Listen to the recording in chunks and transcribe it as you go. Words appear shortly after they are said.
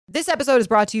This episode is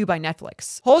brought to you by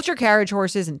Netflix. Hold your carriage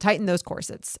horses and tighten those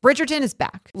corsets. Bridgerton is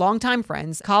back. Longtime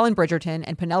friends Colin Bridgerton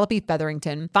and Penelope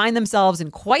Featherington find themselves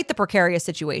in quite the precarious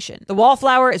situation. The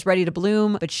wallflower is ready to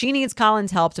bloom, but she needs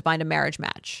Colin's help to find a marriage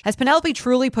match. Has Penelope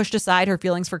truly pushed aside her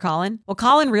feelings for Colin? Will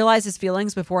Colin realize his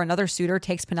feelings before another suitor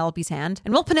takes Penelope's hand?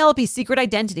 And will Penelope's secret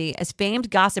identity as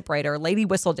famed gossip writer Lady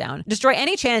Whistledown destroy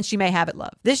any chance she may have at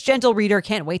love? This gentle reader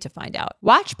can't wait to find out.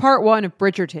 Watch part 1 of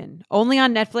Bridgerton, only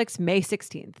on Netflix May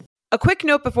 16th. A quick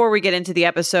note before we get into the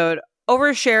episode.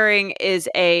 Oversharing is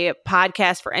a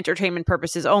podcast for entertainment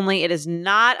purposes only. It is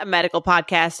not a medical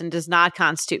podcast and does not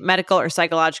constitute medical or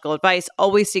psychological advice.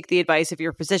 Always seek the advice of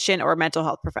your physician or mental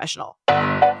health professional.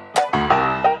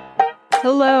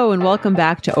 Hello and welcome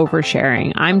back to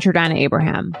Oversharing. I'm Jordana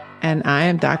Abraham. And I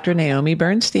am Dr. Naomi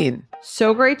Bernstein.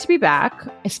 So great to be back,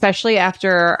 especially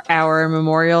after our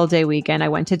Memorial Day weekend. I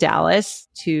went to Dallas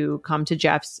to come to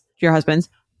Jeff's, your husband's,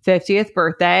 50th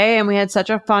birthday, and we had such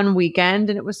a fun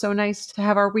weekend, and it was so nice to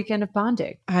have our weekend of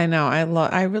bonding. I know.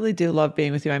 I really do love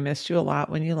being with you. I missed you a lot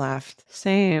when you left.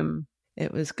 Same.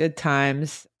 It was good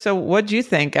times. So what do you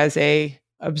think as a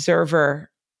observer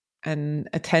and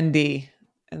attendee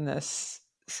in this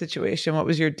situation? What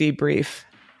was your debrief?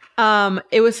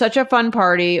 It was such a fun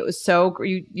party. It was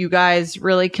you guys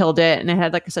really killed it, and it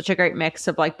had like such a great mix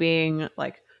of like being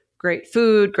like great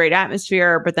food, great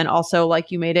atmosphere, but then also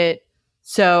like you made it.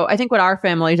 So I think what our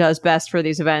family does best for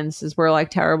these events is we're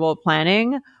like terrible at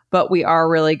planning, but we are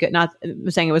really good. Not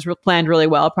saying it was planned really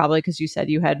well, probably because you said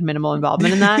you had minimal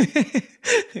involvement in that,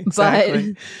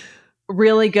 Exactly. but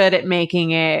really good at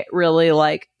making it really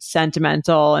like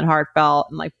sentimental and heartfelt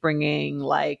and like bringing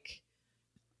like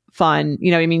fun.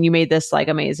 You know what I mean? You made this like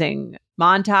amazing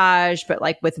montage, but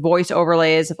like with voice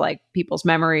overlays of like people's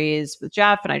memories with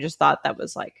Jeff. And I just thought that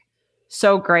was like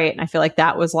so great. And I feel like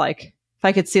that was like, if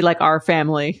I could see like our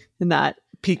family in that.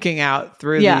 Peeking out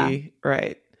through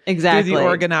right. Exactly. Through the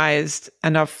organized,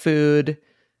 enough food.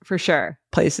 For sure.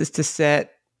 Places to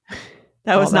sit.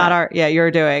 That was not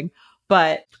you're doing.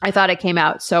 But I thought it came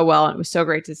out so well. And it was so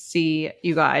great to see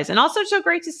you guys. And also so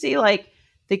great to see like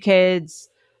the kids.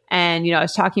 And, you know, I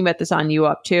was talking about this on You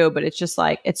Up too, but it's just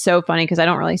like, it's so funny because I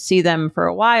don't really see them for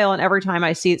a while. And every time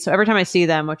I see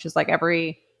them, which is like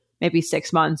every maybe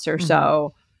 6 months or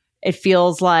so, it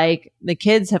feels like the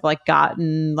kids have like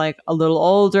gotten like a little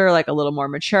older, like a little more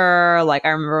mature. Like I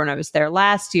remember when I was there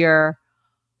last year,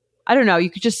 I don't know, you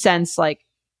could just sense like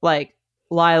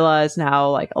Lila is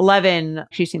now like 11.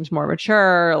 She seems more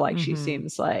mature. Like she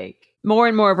seems like more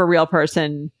and more of a real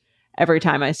person every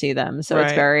time I see them. So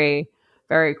It's very,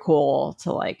 very cool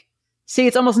to like see.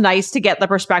 It's almost nice to get the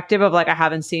perspective of like, I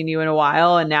haven't seen you in a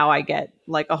while. And now I get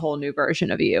like a whole new version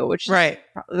of you, which is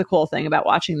probably the cool thing about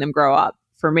watching them grow up.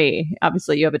 For me,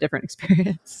 obviously you have a different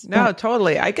experience. No,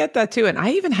 totally. I get that too. And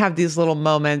I even have these little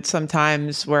moments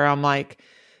sometimes where I'm like,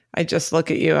 I just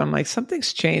look at you, I'm like,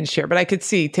 something's changed here. But I could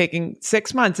see taking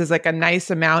 6 months is like a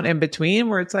nice amount in between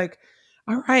where it's like,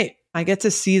 all right, I get to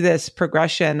see this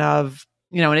progression of,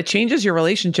 you know, and it changes your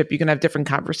relationship. You can have different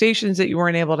conversations that you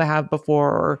weren't able to have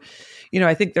before. Or, you know,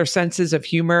 I think their senses of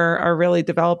humor are really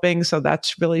developing. So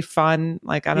that's really fun.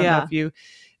 Like, I don't know if you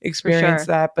experience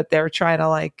that, but they're trying to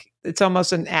like, it's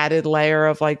almost an added layer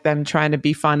of like them trying to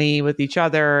be funny with each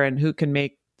other and who can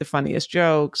make the funniest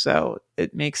jokes. So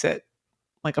it makes it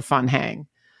like a fun hang.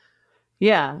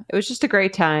 Yeah, it was just a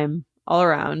great time all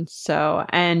around. So,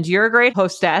 and you're a great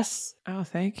hostess. Oh,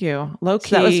 thank you. Low key.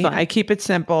 So that was fun. I keep it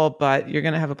simple, but you're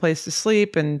going to have a place to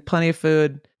sleep and plenty of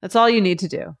food. That's all you need to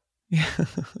do. Yeah.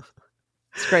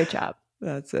 It's a great job.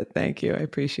 That's it. Thank you. I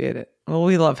appreciate it. Well,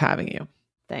 we love having you.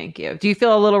 Thank you. Do you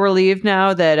feel a little relieved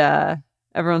now that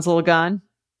everyone's a little gone?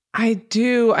 I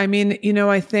do. I mean, you know,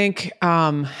 I think,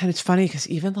 and it's funny because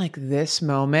even like this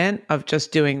moment of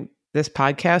just doing this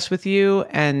podcast with you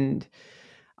and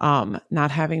not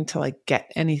having to like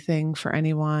get anything for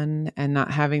anyone and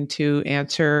not having to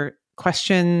answer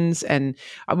questions. And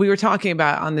we were talking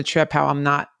about on the trip how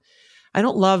I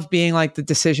don't love being like the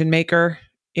decision maker.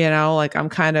 You know, like I'm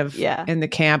kind of in the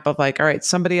camp of like, all right,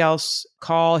 somebody else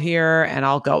call here and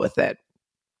I'll go with it.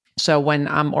 So when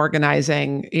I'm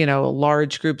organizing, you know,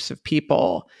 large groups of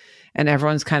people and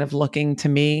everyone's kind of looking to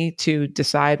me to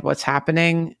decide what's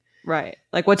happening. Right.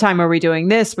 Like, what time are we doing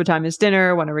this? What time is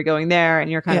dinner? When are we going there? And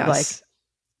you're kind of like,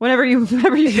 whenever you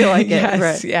feel like yes, it.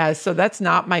 Right. Yeah. So that's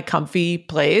not my comfy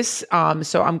place.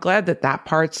 So I'm glad that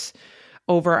part's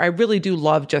over. I really do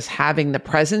love just having the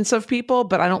presence of people,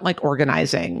 but I don't like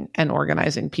organizing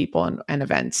people and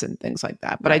events and things like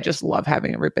that. But I just love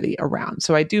having everybody around.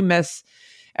 So I do miss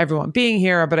everyone being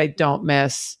here, but I don't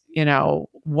miss, you know,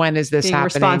 when is this being happening?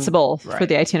 responsible for Right.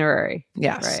 the itinerary.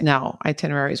 Yes. Right. No,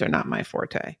 itineraries are not my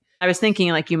forte. I was thinking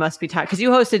like you must be tired because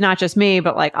you hosted not just me,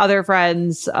 but like other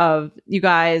friends of you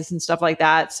guys and stuff like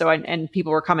that. So, and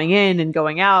people were coming in and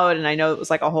going out. And I know it was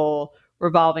like a whole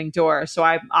revolving door. So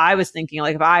I was thinking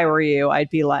like if I were you, I'd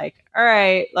be like, all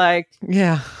right, like,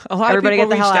 Yeah. A lot Everybody of people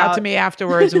get the reached hell out to out. me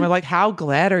afterwards and were like, how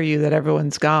glad are you that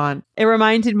everyone's gone? it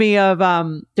reminded me of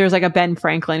there's like a Ben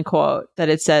Franklin quote that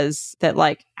it says that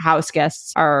like house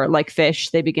guests are like fish.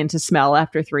 They begin to smell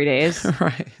after 3 days,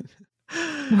 Right.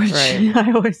 which Right.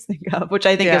 I always think of, which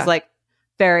I think Yeah. is like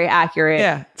very accurate.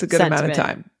 Yeah. It's a good amount of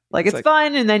sentiment. time. Like It's it's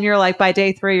like- fun. And then you're like, by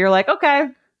day 3, you're like, okay.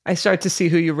 I start to see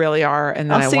who you really are and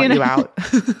then I'll I see want you you in- out.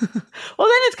 Well,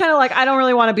 then it's kind of like, I don't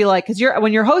really want to be like, because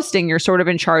when you're hosting, you're sort of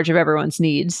in charge of everyone's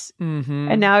needs.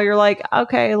 Mm-hmm. And now you're like,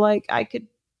 okay, like I could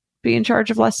be in charge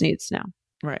of less needs now.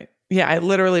 Right. Yeah, I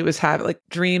literally was having like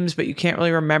dreams, but you can't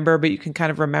really remember, but you can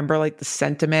kind of remember like the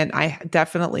sentiment. I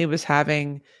definitely was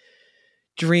having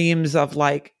dreams of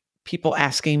like people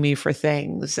asking me for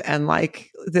things and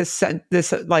like this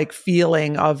like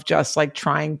feeling of just like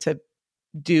trying to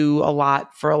do a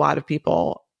lot for a lot of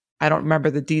people. I don't remember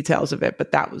the details of it,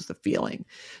 but that was the feeling.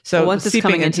 So Well, once it's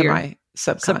seeping coming into your my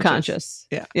subconscious.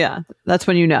 Yeah. Yeah. That's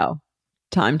when you know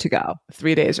time to go.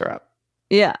 3 days are up.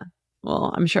 Yeah.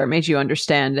 Well, I'm sure it made you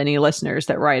understand any listeners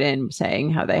that write in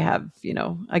saying how they have,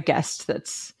 a guest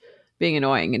that's being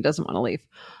annoying and doesn't want to leave.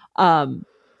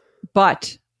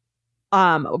 But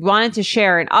wanted to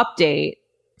share an update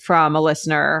from a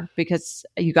listener because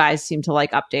you guys seem to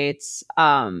like updates.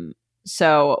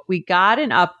 So we got an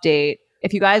update.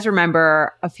 If you guys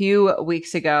remember, a few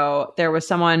weeks ago, there was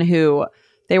someone who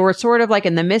they were sort of like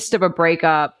in the midst of a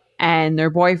breakup and their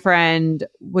boyfriend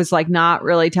was like not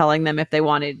really telling them if they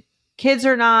wanted kids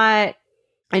or not.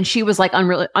 And she was like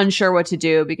unsure what to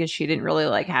do because she didn't really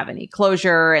like have any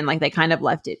closure and like they kind of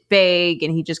left it vague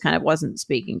and he just kind of wasn't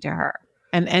speaking to her.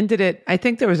 And ended it. I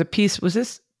think there was a piece. Was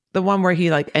this the one where he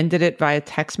like ended it via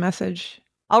text message?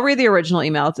 I'll read the original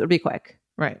email. It'll be quick.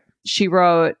 Right. She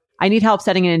wrote, I need help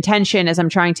setting an intention as I'm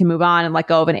trying to move on and let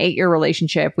go of an 8-year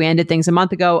relationship. We ended things a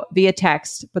month ago via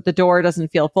text, but the door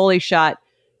doesn't feel fully shut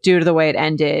due to the way it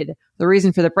ended. The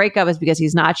reason for the breakup is because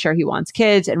he's not sure he wants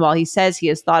kids. And while he says he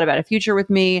has thought about a future with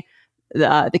me,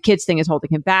 the kids thing is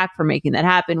holding him back from making that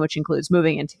happen, which includes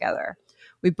moving in together.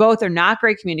 We both are not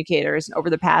great communicators. And over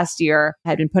the past year,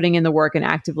 had been putting in the work and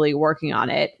actively working on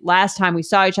it. Last time we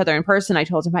saw each other in person, I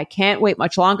told him I can't wait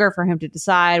much longer for him to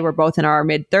decide. We're both in our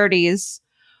mid-30s.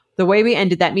 The way we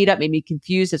ended that meetup made me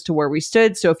confused as to where we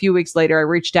stood. So a few weeks later, I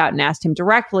reached out and asked him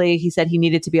directly. He said he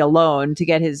needed to be alone to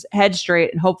get his head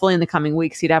straight. And hopefully in the coming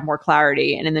weeks, he'd have more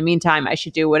clarity. And in the meantime, I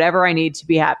should do whatever I need to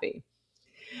be happy.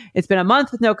 It's been a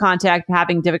month with no contact,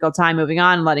 having a difficult time moving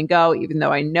on and letting go, even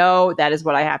though I know that is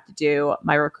what I have to do.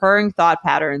 My recurring thought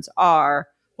patterns are,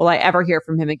 will I ever hear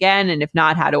from him again? And if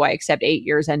not, how do I accept 8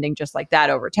 years ending just like that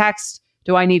over text?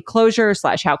 Do I need closure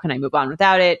 / how can I move on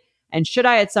without it? And should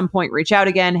I at some point reach out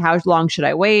again? How long should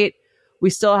I wait? We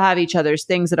still have each other's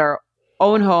things at our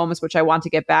own homes, which I want to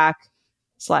get back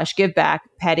 / give back.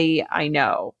 Petty, I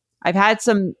know. I've had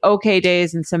some okay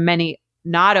days and some many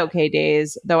not okay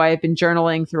days, though I have been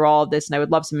journaling through all of this and I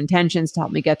would love some intentions to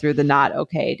help me get through the not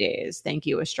okay days. Thank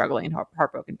you. A struggling,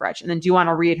 heartbroken Brecht. And then do you want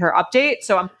to read her update?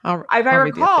 So I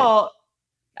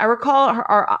recall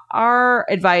our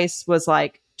advice was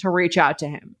like to reach out to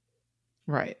him.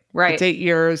 Right. Right. It's 8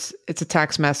 years. It's a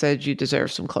text message. You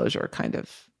deserve some closure kind of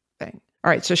thing.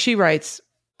 All right. So she writes,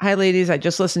 hi, ladies. I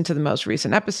just listened to the most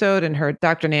recent episode and heard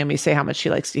Dr. Naomi say how much she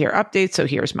likes to hear updates. So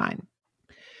here's mine.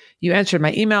 You answered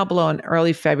my email below in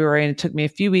early February, and it took me a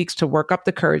few weeks to work up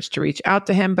the courage to reach out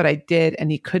to him, but I did,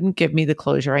 and he couldn't give me the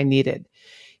closure I needed.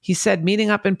 He said meeting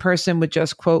up in person would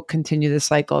just, quote, continue the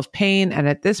cycle of pain, and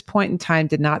at this point in time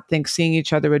did not think seeing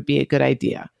each other would be a good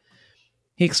idea.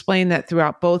 He explained that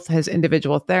throughout both his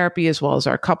individual therapy as well as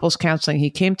our couples counseling,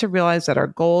 he came to realize that our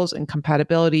goals and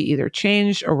compatibility either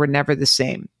changed or were never the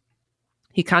same.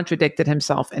 He contradicted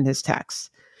himself in his texts,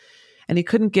 and he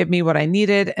couldn't give me what I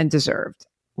needed and deserved.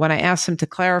 When I asked him to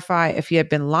clarify if he had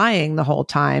been lying the whole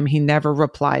time, he never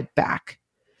replied back.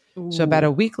 Ooh. So about a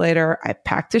week later, I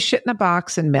packed his shit in a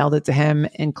box and mailed it to him,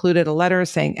 included a letter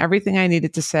saying everything I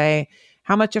needed to say,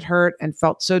 how much it hurt and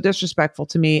felt so disrespectful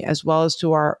to me, as well as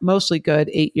to our mostly good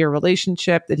 8-year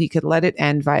relationship that he could let it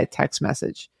end via text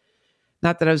message.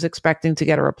 Not that I was expecting to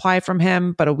get a reply from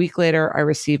him, but a week later, I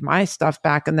received my stuff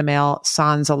back in the mail,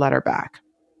 sans a letter back.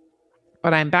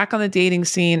 But I'm back on the dating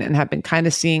scene and have been kind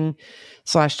of seeing /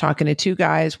 talking to 2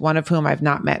 guys, one of whom I've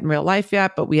not met in real life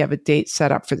yet, but we have a date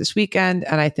set up for this weekend,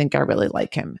 and I think I really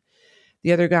like him.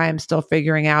 The other guy, I'm still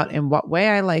figuring out in what way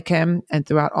I like him. And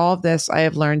throughout all of this, I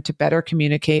have learned to better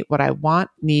communicate what I want,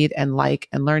 need, and like,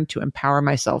 and learn to empower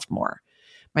myself more.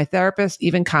 My therapist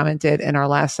even commented in our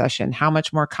last session how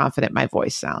much more confident my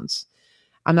voice sounds.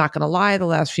 I'm not going to lie, the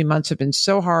last few months have been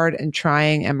so hard and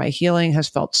trying, and my healing has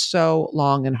felt so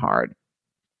long and hard,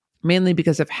 mainly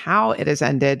because of how it has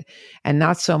ended and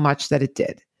not so much that it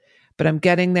did. But I'm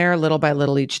getting there little by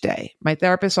little each day. My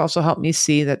therapist also helped me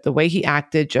see that the way he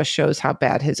acted just shows how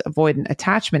bad his avoidant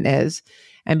attachment is.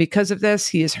 And because of this,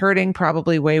 he is hurting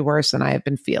probably way worse than I have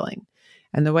been feeling.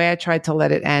 And the way I tried to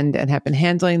let it end and have been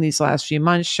handling these last few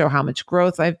months show how much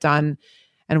growth I've done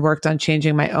and worked on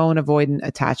changing my own avoidant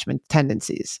attachment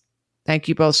tendencies. Thank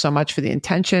you both so much for the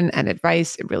intention and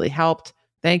advice. It really helped.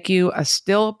 Thank you. A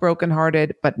still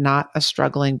brokenhearted, but not a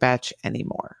struggling bitch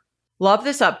anymore. Love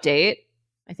this update.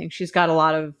 I think she's got a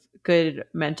lot of good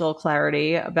mental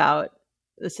clarity about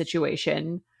the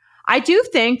situation. I do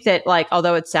think that, like,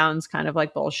 although it sounds kind of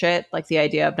like bullshit, like the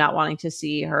idea of not wanting to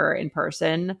see her in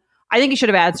person, I think he should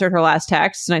have answered her last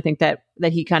text. And I think that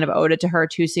he kind of owed it to her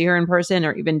to see her in person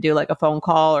or even do like a phone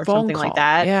call or something like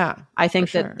that. Yeah. I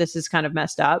think that this is kind of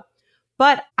messed up.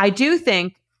 But I do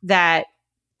think that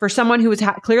for someone who was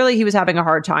clearly he was having a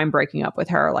hard time breaking up with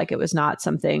her, like it was not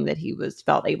something that he was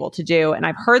felt able to do. And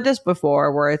I've heard this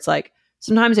before where it's like,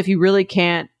 sometimes if you really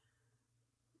can't,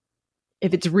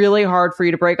 if it's really hard for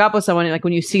you to break up with someone, like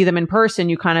when you see them in person,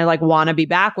 you kind of like want to be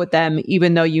back with them,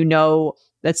 even though you know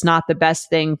that's not the best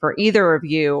thing for either of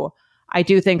you. I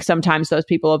do think sometimes those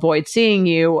people avoid seeing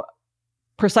you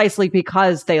precisely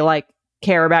because they like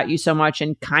care about you so much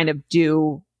and kind of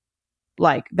do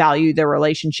like value their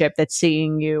relationship, that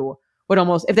seeing you would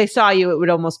almost, if they saw you, it would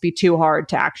almost be too hard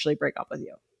to actually break up with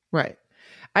you. Right.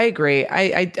 I agree.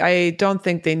 I don't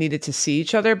think they needed to see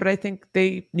each other, but I think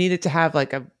they needed to have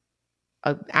like a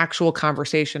actual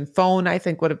conversation. Phone, I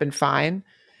think, would have been fine.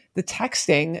 The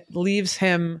texting leaves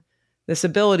him this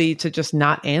ability to just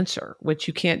not answer, which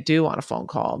you can't do on a phone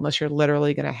call unless you're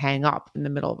literally going to hang up in the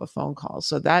middle of a phone call.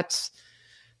 So that's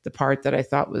the part that I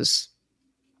thought was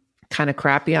kind of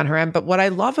crappy on her end. But what I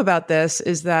love about this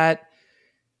is that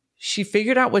she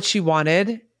figured out what she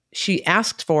wanted. She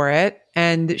asked for it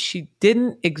and she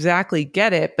didn't exactly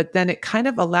get it, but then it kind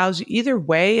of allows you, either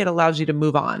way, it allows you to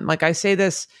move on. Like I say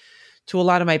this to a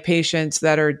lot of my patients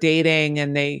that are dating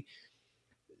and they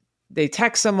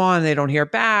text someone, they don't hear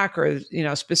back, or, you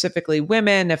know, specifically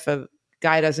women, if a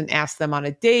guy doesn't ask them on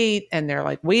a date and they're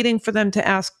like waiting for them to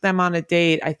ask them on a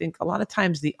date. I think a lot of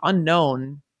times the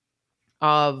unknown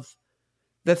of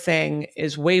the thing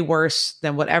is way worse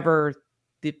than whatever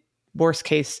the worst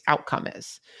case outcome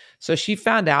is. So she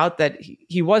found out that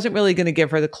he wasn't really going to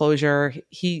give her the closure.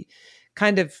 He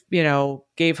kind of, you know,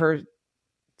 gave her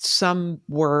some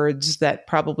words that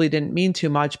probably didn't mean too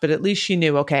much, but at least she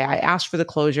knew, okay, I asked for the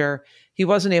closure. He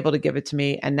wasn't able to give it to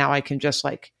me. And now I can just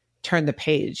like turn the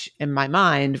page in my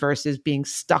mind versus being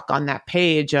stuck on that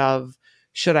page of,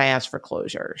 should I ask for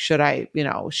closure? Should I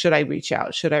reach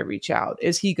out? Should I reach out?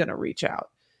 Is he going to reach out?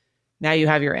 Now you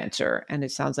have your answer. And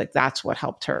it sounds like that's what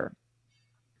helped her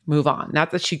move on.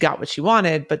 Not that she got what she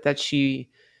wanted, but that she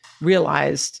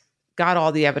realized, got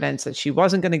all the evidence that she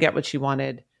wasn't going to get what she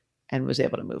wanted and was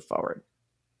able to move forward.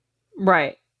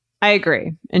 Right. I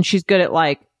agree. And she's good at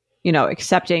like, you know,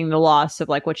 accepting the loss of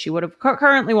like what she would have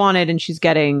currently wanted. And she's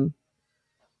getting,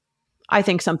 I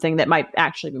think, something that might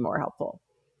actually be more helpful.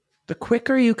 The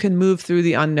quicker you can move through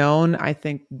the unknown, I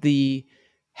think the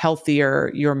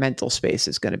healthier your mental space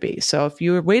is going to be. So if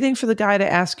you're waiting for the guy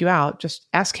to ask you out, just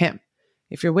ask him.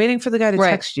 If you're waiting for the guy to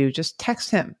text you, just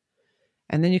text him.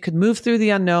 And then you could move through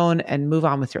the unknown and move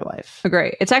on with your life.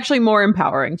 Agree. It's actually more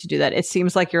empowering to do that. It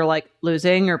seems like you're like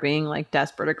losing or being like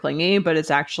desperate or clingy, but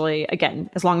it's actually, again,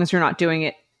 as long as you're not doing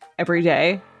it every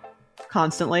day,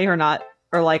 constantly, or not,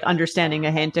 or like understanding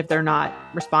a hint if they're not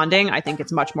responding, I think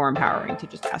it's much more empowering to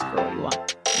just ask for what you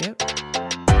want. Yep.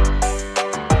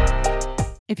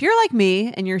 If you're like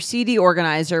me and your CD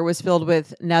organizer was filled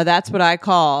with, now that's what I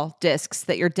call discs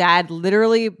that your dad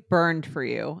literally burned for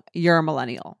you, you're a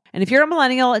millennial. And if you're a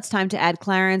millennial, it's time to add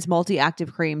Clarins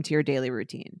Multi-Active Cream to your daily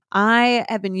routine. I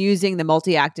have been using the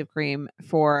Multi-Active Cream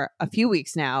for a few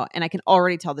weeks now, and I can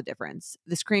already tell the difference.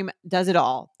 This cream does it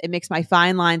all. It makes my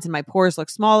fine lines and my pores look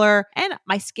smaller, and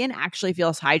my skin actually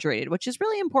feels hydrated, which is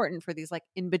really important for these like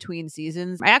in-between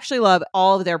seasons. I actually love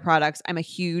all of their products. I'm a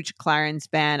huge Clarins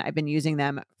fan. I've been using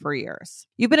them for years.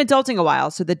 You've been adulting a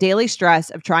while, so the daily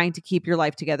stress of trying to keep your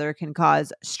life together can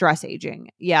cause stress aging.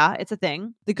 Yeah, it's a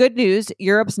thing. The good news,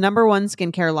 Europe's #1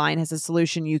 skincare line has a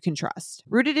solution you can trust.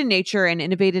 Rooted in nature and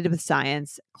innovated with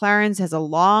science, Clarins has a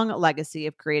long legacy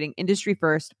of creating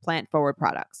industry-first, plant-forward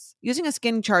products. Using a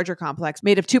skin charger complex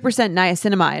made of 2%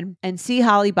 niacinamide and sea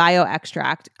holly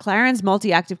bioextract, Clarins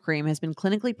Multi-Active Cream has been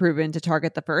clinically proven to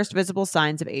target the first visible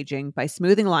signs of aging by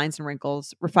smoothing lines and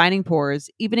wrinkles, refining pores,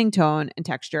 evening tone and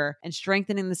texture, and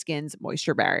strengthening the skin's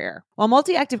moisture barrier. While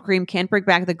Multi-Active Cream can't bring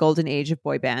back the golden age of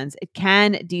boy bands, it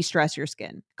can de-stress your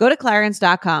skin. Go to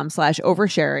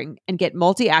clarins.com/oversharing and get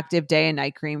Multi-Active Day and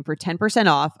Night Cream for 10%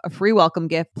 off, a free welcome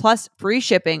gift, plus free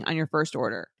shipping on your first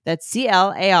order. That's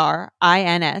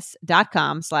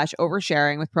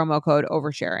clarins.com/oversharing with promo code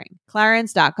oversharing.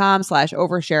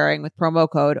 clarins.com/oversharing with promo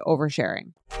code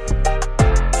oversharing.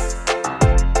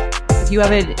 If you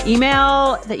have an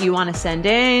email that you want to send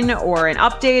in or an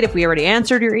update, if we already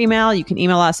answered your email, you can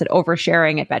email us at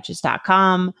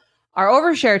oversharing@betches.com. Our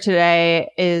overshare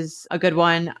today is a good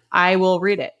one. I will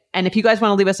read it. And if you guys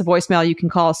want to leave us a voicemail, you can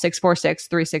call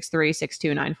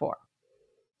 646-363-6294.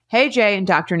 Hey, Jay and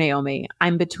Dr. Naomi.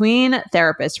 I'm between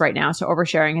therapists right now, so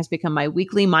oversharing has become my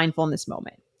weekly mindfulness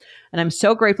moment. And I'm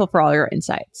so grateful for all your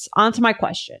insights. On to my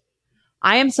question.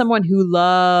 I am someone who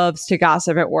loves to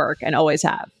gossip at work and always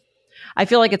have. I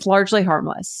feel like it's largely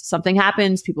harmless. Something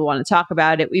happens, people want to talk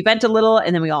about it, we vent a little,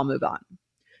 and then we all move on.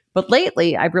 But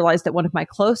lately, I've realized that one of my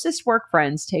closest work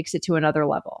friends takes it to another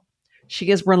level. She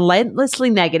is relentlessly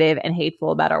negative and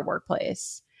hateful about our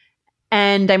workplace.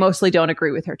 And I mostly don't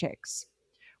agree with her takes.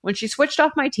 When she switched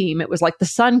off my team, it was like the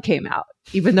sun came out,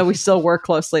 even though we still work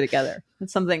closely together.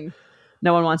 It's something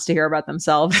no one wants to hear about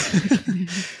themselves.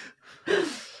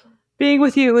 Being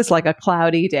with you is like a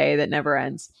cloudy day that never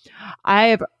ends. I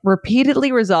have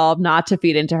repeatedly resolved not to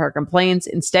feed into her complaints,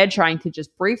 instead trying to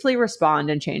just briefly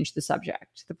respond and change the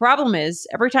subject. The problem is,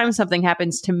 every time something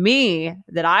happens to me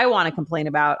that I want to complain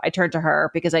about, I turn to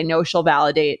her because I know she'll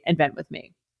validate and vent with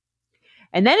me.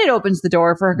 And then it opens the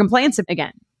door for her complaints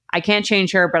again. I can't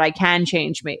change her, but I can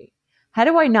change me. How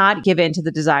do I not give in to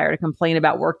the desire to complain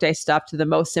about workday stuff to the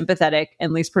most sympathetic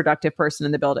and least productive person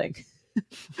in the building?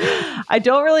 I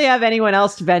don't really have anyone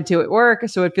else to vent to at work,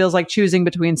 so it feels like choosing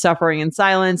between suffering in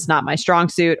silence, not my strong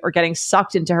suit, or getting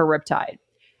sucked into her riptide.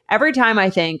 Every time I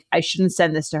think I shouldn't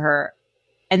send this to her,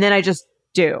 and then I just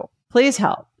do. Please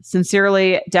help.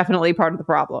 Sincerely, definitely part of the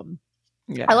problem.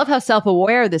 Yeah. I love how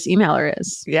self-aware this emailer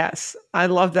is. Yes. I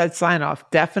love that sign off.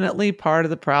 Definitely part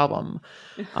of the problem.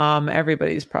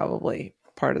 Everybody's probably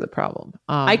part of the problem.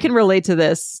 I can relate to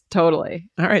this totally.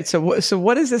 All right. So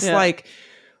what is this like?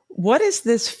 What is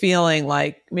this feeling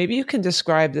like? Maybe you can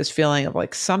describe this feeling of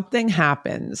like something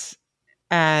happens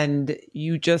and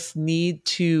you just need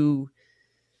to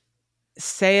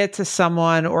say it to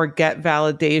someone or get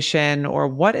validation, or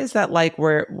what is that like?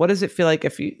 What does it feel like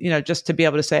if you just to be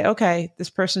able to say, okay, this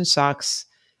person sucks.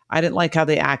 I didn't like how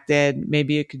they acted.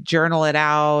 Maybe you could journal it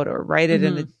out or write it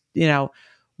in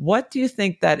what do you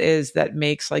think that is that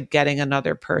makes like getting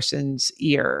another person's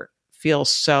ear feel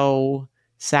so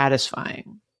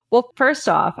satisfying? Well, first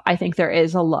off, I think there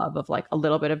is a love of like a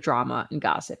little bit of drama and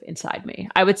gossip inside me.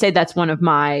 I would say that's one of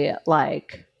my if I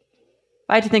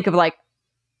had to think of like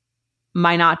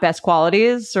my not best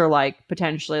qualities, or like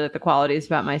potentially like the qualities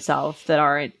about myself that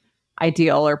aren't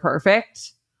ideal or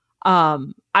perfect. I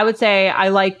would say I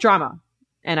like drama,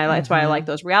 and that's why I like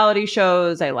those reality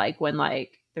shows. I like when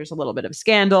like there's a little bit of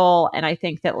scandal, and I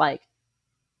think that like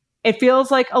it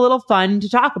feels like a little fun to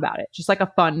talk about it, just like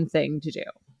a fun thing to do.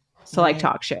 So like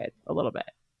talk shit a little bit.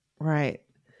 Right.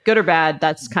 Good or bad,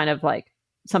 that's kind of like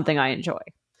something I enjoy.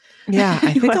 Yeah,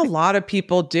 I think a lot of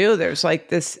people do. There's like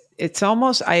this, it's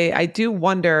almost, I do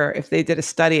wonder if they did a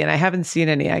study, and I haven't seen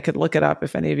any. I could look it up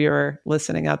if any of you are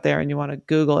listening out there and you want to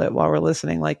Google it while we're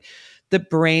listening, like the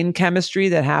brain chemistry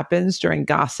that happens during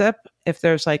gossip. If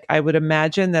there's like, I would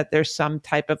imagine that there's some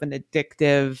type of an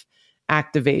addictive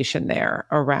activation there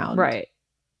around. Right.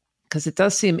 Because it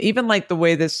does seem, even like the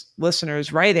way this listener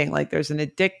is writing, like there's an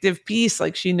addictive piece,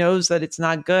 like she knows that it's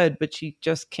not good, but she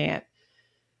just can't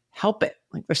help it.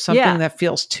 Like there's something that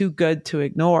feels too good to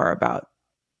ignore about.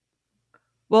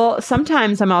 Well,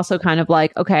 sometimes I'm also kind of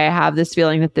like, okay, I have this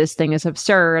feeling that this thing is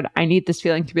absurd. I need this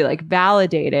feeling to be like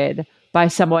validated by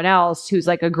someone else who's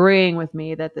like agreeing with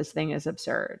me that this thing is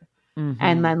absurd.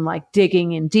 And then like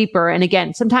digging in deeper. And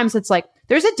again, sometimes it's like,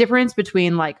 there's a difference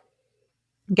between like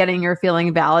getting your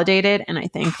feeling validated and I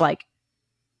think like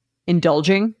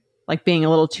indulging, like being a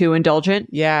little too indulgent.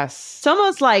 Yes. It's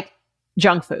almost like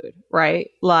junk food,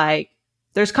 right? Like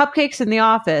there's cupcakes in the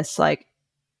office, like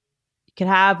you can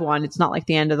have one. It's not like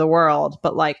the end of the world,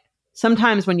 but like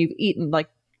sometimes when you've eaten like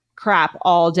crap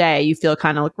all day, you feel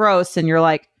kind of gross and you're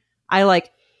like, I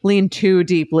like lean too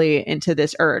deeply into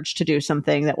this urge to do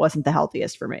something that wasn't the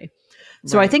healthiest for me.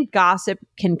 So I think gossip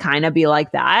can kind of be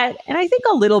like that. And I think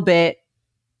a little bit,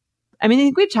 I mean, I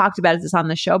think we've talked about this on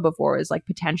the show before, is like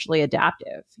potentially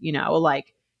adaptive, you know,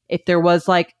 like if there was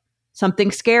like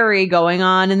something scary going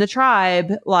on in the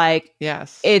tribe, like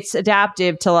yes, it's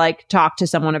adaptive to like talk to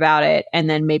someone about it and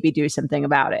then maybe do something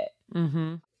about it.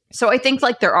 Mm-hmm. So I think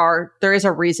like there is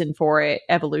a reason for it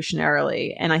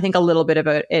evolutionarily. And I think a little bit of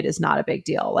it is not a big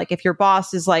deal. Like if your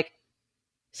boss is like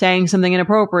saying something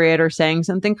inappropriate or saying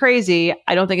something crazy,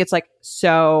 I don't think it's like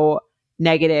so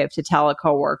negative to tell a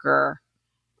coworker,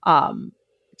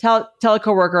 tell a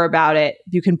coworker about it.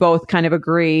 You can both kind of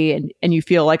agree and you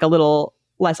feel like a little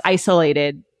less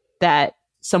isolated that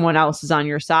someone else is on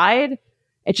your side.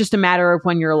 It's just a matter of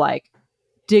when you're like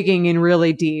digging in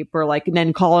really deep or like and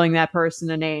then calling that person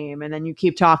a name and then you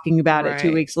keep talking about it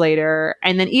 2 weeks later.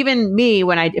 And then even me,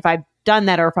 if I've done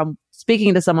that or if I'm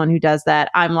speaking to someone who does that,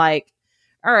 I'm like,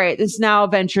 all right, this now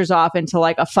ventures off into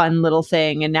like a fun little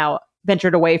thing and now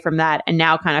ventured away from that and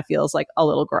now kind of feels like a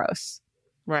little gross.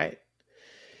 Right.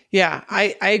 Yeah,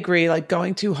 I agree. Like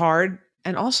going too hard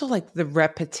and also like the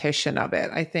repetition of it,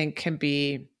 I think can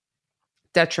be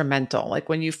detrimental. Like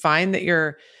when you find that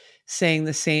you're saying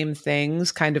the same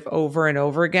things kind of over and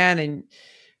over again. And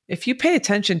if you pay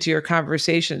attention to your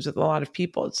conversations with a lot of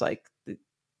people, it's like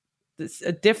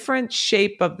a different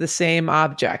shape of the same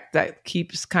object that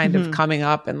keeps kind of coming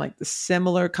up and like the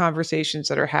similar conversations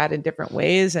that are had in different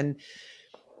ways. And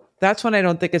that's when I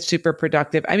don't think it's super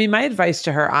productive. I mean, my advice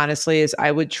to her, honestly, is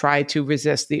I would try to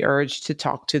resist the urge to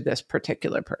talk to this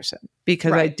particular person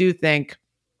because I do think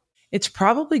it's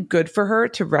probably good for her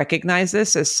to recognize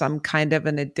this as some kind of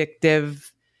an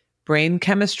addictive brain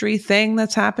chemistry thing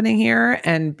that's happening here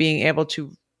and being able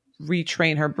to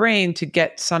retrain her brain to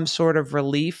get some sort of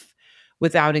relief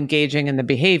without engaging in the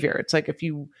behavior. It's like if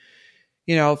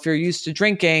you're used to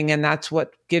drinking and that's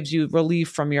what gives you relief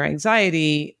from your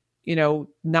anxiety,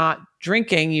 not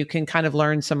drinking, you can kind of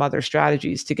learn some other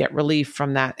strategies to get relief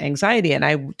from that anxiety. And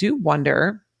I do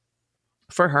wonder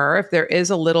for her if there is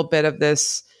a little bit of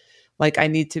this, like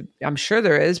I'm sure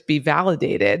there is, be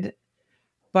validated,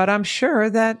 but I'm sure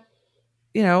that,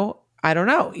 I don't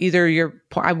know, either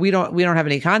we don't have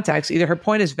any context, either her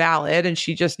point is valid and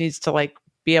she just needs to like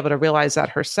be able to realize that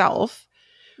herself,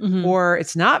 or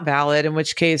it's not valid, in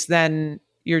which case then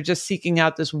you're just seeking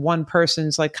out this one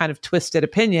person's like kind of twisted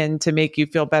opinion to make you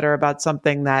feel better about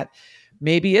something that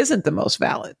maybe isn't the most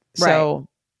valid. Right. So,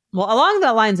 well, along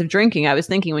the lines of drinking, I was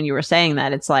thinking when you were saying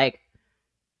that, it's like,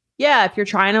 yeah, if you're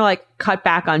trying to like cut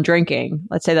back on drinking,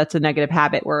 let's say that's a negative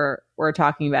habit we're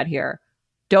talking about here.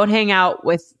 Don't hang out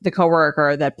with the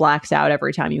coworker that blacks out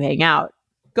every time you hang out.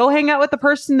 Go hang out with the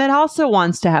person that also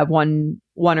wants to have one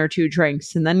or two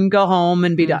drinks and then go home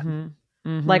and be done.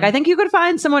 Like, I think you could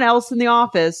find someone else in the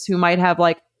office who might have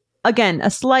like, again, a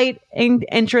slight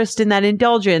interest in that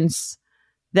indulgence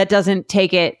that doesn't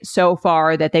take it so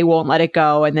far that they won't let it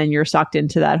go. And then you're sucked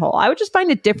into that hole. I would just find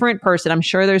a different person. I'm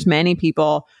sure there's many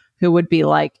people who would be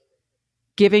like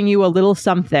giving you a little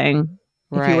something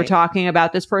if you were talking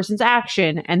about this person's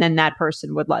action, and then that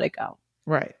person would let it go.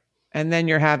 Right. And then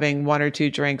you're having one or two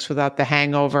drinks without the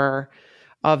hangover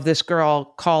of this girl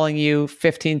calling you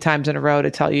 15 times in a row to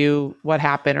tell you what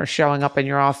happened or showing up in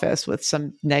your office with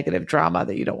some negative drama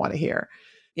that you don't want to hear.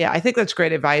 Yeah, I think that's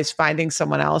great advice, finding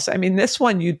someone else. I mean, this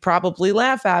one you'd probably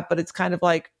laugh at, but it's kind of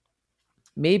like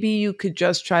maybe you could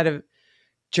just try to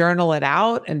journal it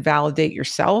out and validate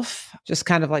yourself, just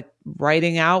kind of like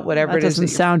writing out whatever it is. That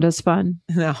doesn't sound as fun.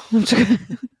 No.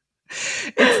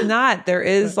 It's not. There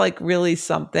is like really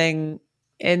something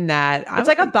in that. It's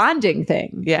like a bonding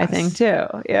thing, I think too.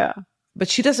 Yeah. But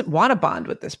she doesn't want to bond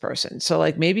with this person. So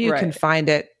like maybe you can find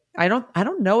it. I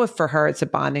don't know if for her it's a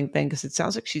bonding thing, because it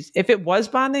sounds like if it was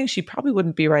bonding, she probably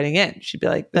wouldn't be writing in. She'd be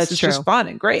like, this is just fun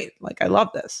and great. Like, I love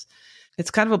this. It's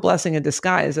kind of a blessing in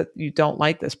disguise that you don't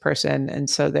like this person. And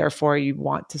so therefore you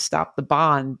want to stop the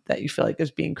bond that you feel like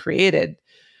is being created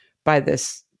by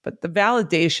this. But the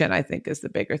validation, I think, is the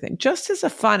bigger thing, just as a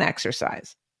fun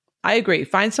exercise. I agree.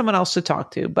 Find someone else to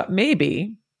talk to, but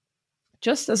maybe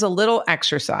just as a little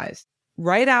exercise,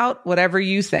 write out whatever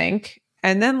you think,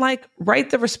 and then like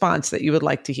write the response that you would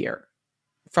like to hear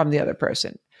from the other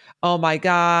person. Oh my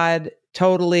God,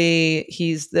 totally.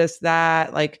 He's this,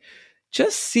 that, like,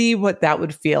 just see what that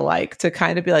would feel like to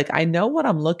kind of be like, I know what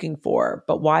I'm looking for,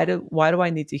 but why do I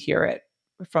need to hear it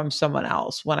from someone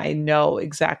else when I know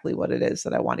exactly what it is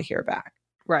that I want to hear back?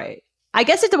 Right. I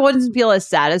guess it wouldn't feel as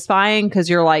satisfying because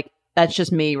you're like, that's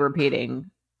just me repeating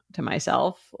to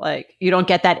myself. Like, you don't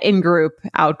get that in-group,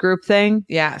 out-group thing.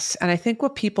 Yes. And I think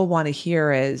what people want to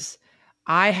hear is,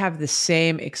 I have the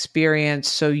same experience,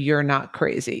 so you're not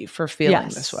crazy for feeling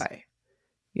Yes. this way.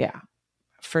 Yeah,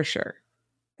 for sure.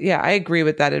 Yeah, I agree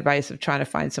with that advice of trying to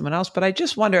find someone else. But I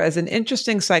just wonder, as an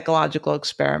interesting psychological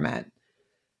experiment,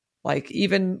 like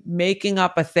even making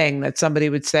up a thing that somebody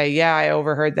would say, yeah, I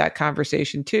overheard that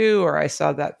conversation too, or I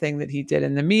saw that thing that he did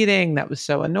in the meeting that was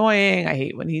so annoying. I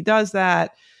hate when he does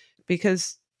that,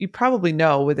 because you probably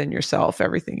know within yourself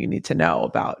everything you need to know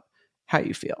about how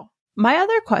you feel. My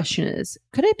other question is,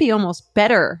 could it be almost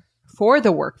better for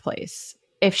the workplace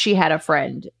if she had a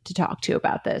friend to talk to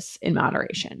about this in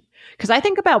moderation? Because I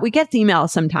think about, we get emails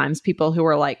sometimes, people who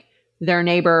are like, their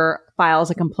neighbor files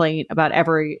a complaint about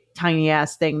every tiny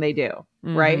ass thing they do,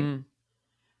 right?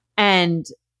 And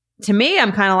to me,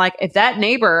 I'm kind of like, if that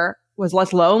neighbor was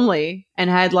less lonely and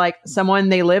had like someone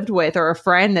they lived with or a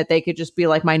friend that they could just be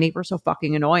like, my neighbor's so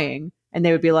fucking annoying. And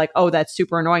they would be like, oh, that's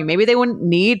super annoying. Maybe they wouldn't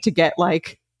need to get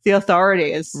like the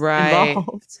authorities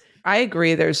involved. I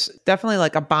agree. There's definitely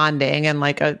like a bonding and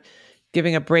like a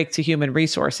giving a break to human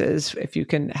resources if you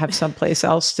can have someplace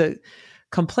else to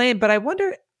complain. But I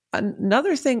wonder,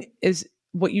 another thing is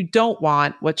what you don't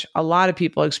want, which a lot of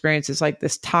people experience, is like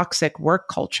this toxic work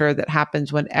culture that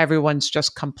happens when everyone's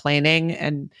just complaining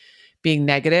and being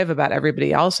negative about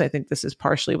everybody else. I think this is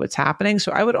partially what's happening.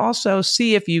 So I would also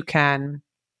see if you can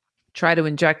try to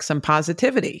inject some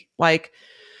positivity. Like,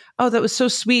 oh, that was so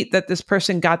sweet that this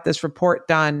person got this report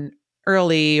done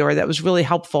early, or that was really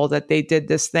helpful that they did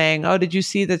this thing. Oh, did you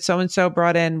see that so-and-so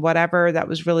brought in whatever? That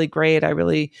was really great. I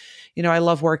really, I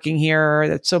love working here.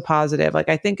 That's so positive. Like,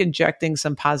 I think injecting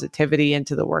some positivity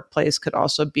into the workplace could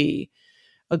also be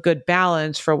a good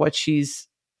balance for what she's,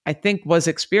 I think, was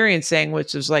experiencing,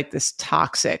 which is like this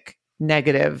toxic,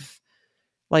 negative,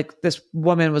 like this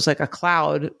woman was like a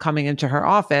cloud coming into her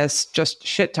office, just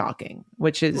shit talking,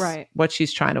 which is what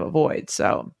she's trying to avoid.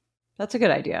 So that's a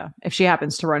good idea if she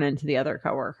happens to run into the other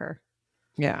coworker.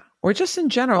 Yeah. Or just in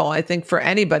general, I think for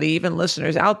anybody, even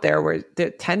listeners out there, where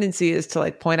the tendency is to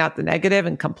like point out the negative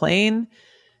and complain,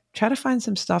 try to find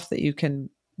some stuff that you can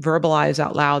verbalize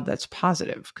out loud that's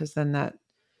positive, because then that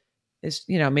is,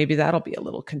 maybe that'll be a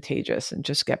little contagious and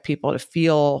just get people to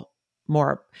feel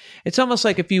more. It's almost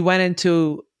like if you went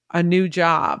into a new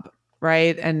job,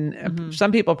 right? And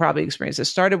some people probably experience this,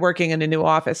 started working in a new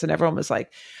office and everyone was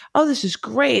like, oh, this is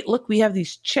great. Look, we have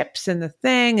these chips in the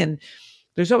thing and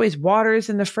there's always waters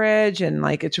in the fridge and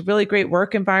like, it's a really great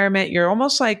work environment. You're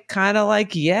almost like, kind of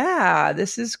like, yeah,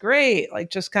 this is great. Like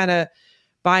just kind of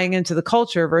buying into the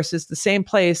culture versus the same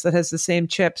place that has the same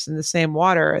chips and the same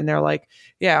water. And they're like,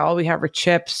 yeah, all we have are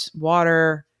chips,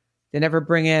 water. They never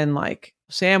bring in like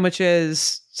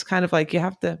sandwiches. It's kind of like you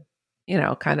have to,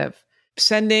 kind of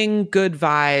sending good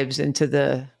vibes into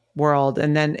the world.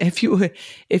 And then if you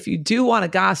do want to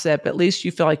gossip, at least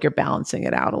you feel like you're balancing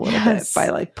it out a little bit by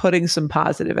like putting some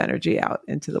positive energy out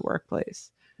into the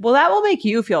workplace. Well, that will make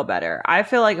you feel better. I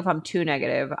feel like if I'm too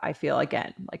negative, I feel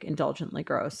again like indulgently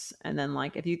gross. And then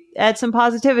like if you add some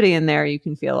positivity in there, you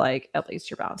can feel like at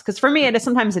least you're balanced. Because for me,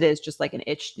 sometimes it is just like an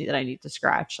itch that I need to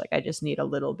scratch. Like I just need a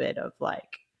little bit of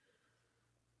like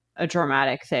a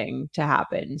dramatic thing to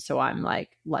happen, so I'm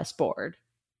like less bored.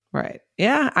 Right.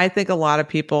 Yeah. I think a lot of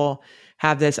people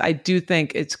have this. I do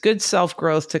think it's good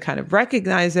self-growth to kind of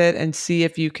recognize it and see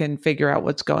if you can figure out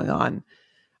what's going on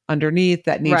underneath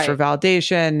that need for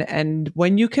validation. And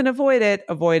when you can avoid it.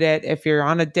 If you're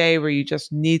on a day where you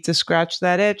just need to scratch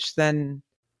that itch, then.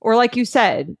 Or like you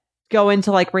said, go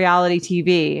into like reality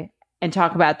TV and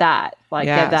talk about that. Like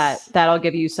that'll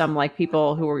give you some like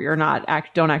people who are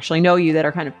don't actually know you that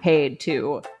are kind of paid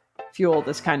to fuel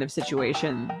this kind of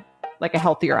situation, like a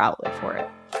healthier outlet for it.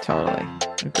 Totally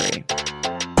agree.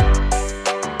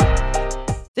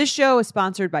 This show is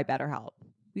sponsored by BetterHelp.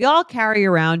 We all carry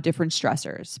around different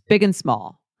stressors, big and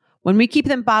small. When we keep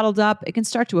them bottled up, it can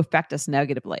start to affect us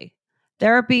negatively.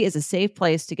 Therapy is a safe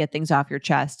place to get things off your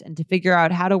chest and to figure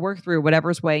out how to work through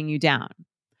whatever's weighing you down.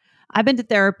 I've been to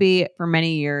therapy for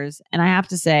many years, and I have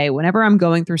to say, whenever I'm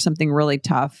going through something really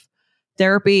tough,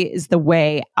 therapy is the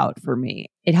way out for me.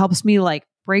 It helps me like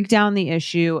break down the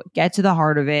issue, get to the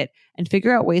heart of it, and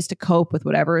figure out ways to cope with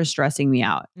whatever is stressing me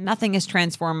out. Nothing has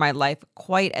transformed my life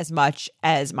quite as much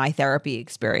as my therapy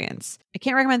experience. I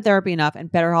can't recommend therapy enough, and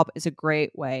BetterHelp is a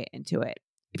great way into it.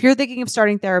 If you're thinking of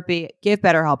starting therapy, give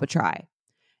BetterHelp a try.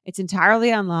 It's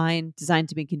entirely online, designed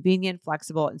to be convenient,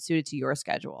 flexible, and suited to your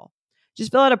schedule.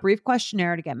 Just fill out a brief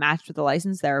questionnaire to get matched with a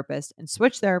licensed therapist and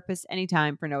switch therapists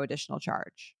anytime for no additional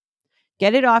charge.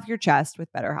 Get it off your chest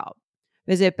with BetterHelp.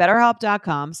 Visit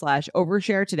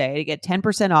BetterHelp.com/overshare today to get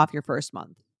 10% off your first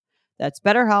month. That's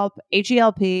BetterHelp,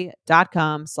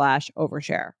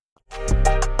 HELP.com/overshare.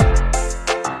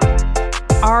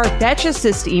 Our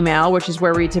Betchicist email, which is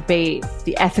where we debate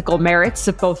the ethical merits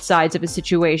of both sides of a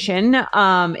situation,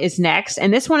 is next.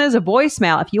 And this one is a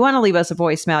voicemail. If you want to leave us a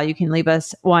voicemail, you can leave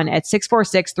us one at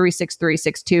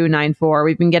 646-363-6294.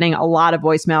 We've been getting a lot of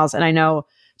voicemails, and I know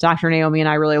Dr. Naomi and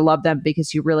I really love them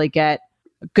because you really get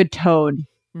a good tone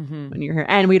when you're here.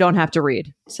 And we don't have to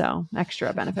read, so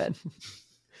extra benefit.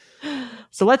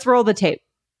 So let's roll the tape.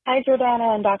 Hi,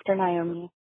 Jordana and Dr. Naomi.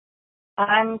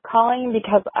 I'm calling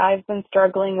because I've been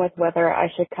struggling with whether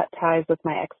I should cut ties with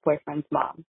my ex-boyfriend's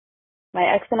mom.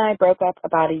 My ex and I broke up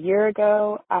about a year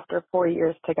ago after 4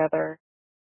 years together.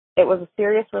 It was a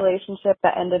serious relationship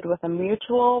that ended with a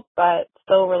mutual but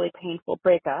still really painful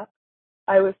breakup.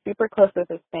 I was super close with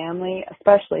his family,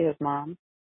 especially his mom.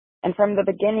 And from the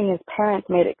beginning, his parents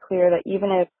made it clear that even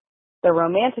if the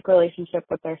romantic relationship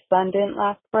with their son didn't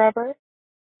last forever,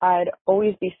 I'd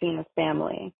always be seen as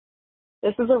family.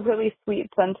 This is a really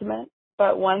sweet sentiment,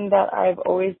 but one that I've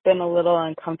always been a little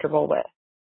uncomfortable with.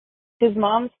 His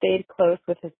mom stayed close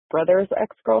with his brother's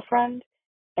ex-girlfriend,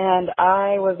 and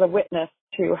I was a witness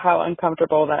to how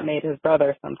uncomfortable that made his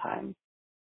brother sometimes.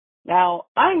 Now,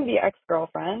 I'm the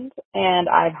ex-girlfriend, and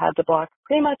I've had to block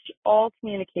pretty much all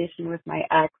communication with my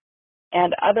ex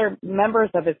and other members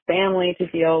of his family to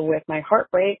deal with my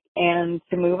heartbreak and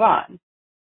to move on.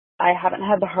 I haven't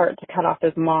had the heart to cut off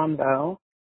his mom, though,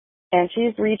 and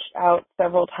she's reached out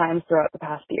several times throughout the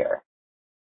past year.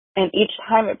 And each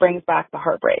time it brings back the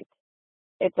heartbreak.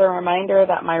 It's a reminder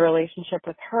that my relationship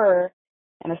with her,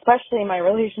 and especially my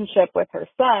relationship with her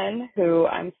son, who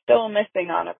I'm still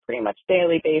missing on a pretty much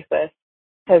daily basis,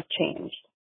 has changed.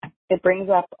 It brings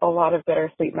up a lot of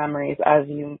bittersweet memories, as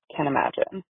you can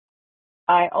imagine.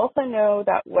 I also know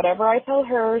that whatever I tell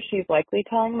her, she's likely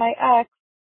telling my ex,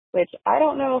 which I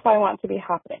don't know if I want to be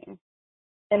happening.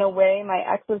 In a way, my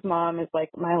ex's mom is like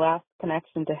my last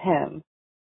connection to him.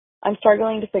 I'm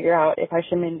struggling to figure out if I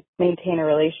should maintain a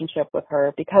relationship with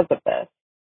her because of this.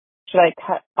 Should I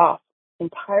cut off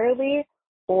entirely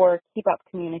or keep up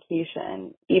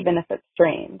communication, even if it's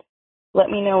strained? Let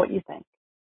me know what you think.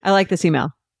 I like this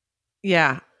email.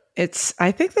 Yeah.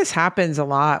 I think this happens a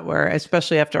lot where,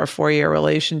 especially after a 4-year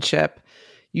relationship,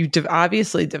 you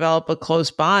obviously develop a close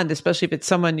bond, especially if it's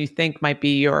someone you think might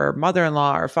be your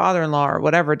mother-in-law or father-in-law or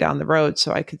whatever down the road.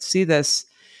 So I could see this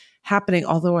happening,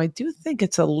 although I do think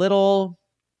it's a little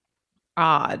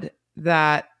odd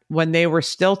that when they were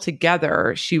still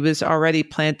together, she was already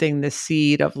planting the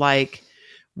seed of like,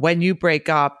 when you break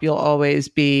up, you'll always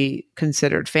be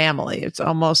considered family. It's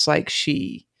almost like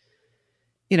she,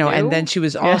 and then she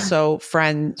was also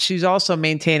she's also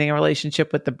maintaining a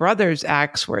relationship with the brother's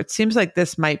ex, where it seems like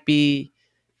this might be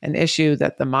an issue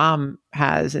that the mom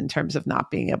has in terms of not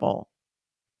being able,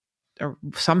 or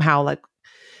somehow like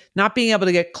not being able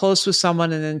to get close with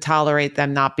someone and then tolerate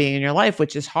them not being in your life,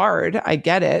 which is hard. I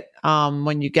get it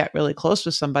when you get really close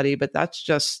with somebody, but that's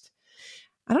just,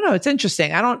 I don't know. It's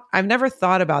interesting. I've never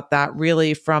thought about that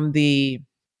really from the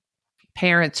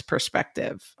parent's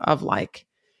perspective of like,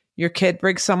 your kid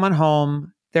brings someone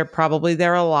home. They're probably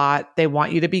there a lot. They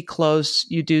want you to be close.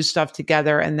 You do stuff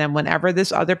together. And then whenever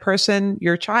this other person,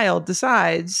 your child,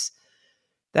 decides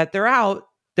that they're out,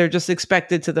 they're just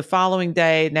expected to the following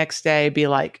day, next day, be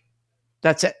like,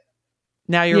 that's it.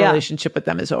 Now your relationship with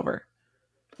them is over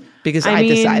because I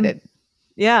decided.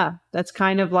 Yeah. That's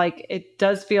kind of like, it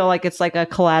does feel like it's like a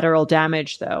collateral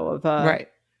damage though of a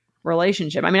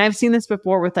relationship. I mean, I've seen this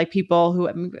before with like people who,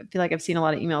 I feel like I've seen a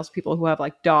lot of emails, people who have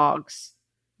like dogs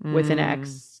with an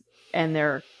ex and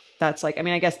that's like, I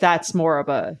mean, I guess that's more of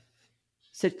a,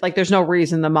 like there's no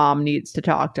reason the mom needs to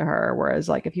talk to her. Whereas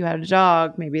like if you had a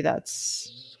dog, maybe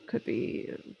could be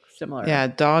similar. Yeah.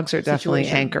 Dogs are definitely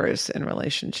anchors in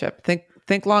relationship.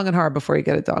 Think long and hard before you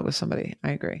get a dog with somebody.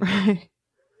 I agree. Right.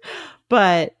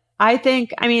 But I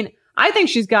think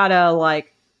she's got to like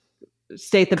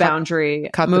state the boundary,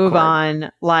 move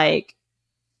on. Like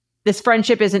this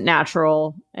friendship isn't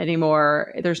natural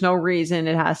anymore. There's no reason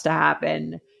it has to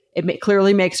happen. It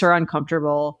clearly makes her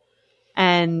uncomfortable.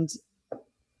 And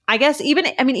I guess even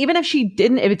if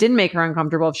it didn't make her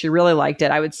uncomfortable, if she really liked it,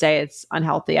 I would say it's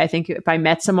unhealthy. I think if I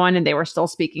met someone and they were still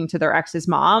speaking to their ex's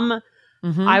mom,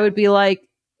 I would be like,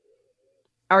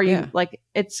 are you like,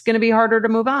 it's going to be harder to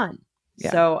move on.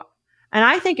 Yeah. So, and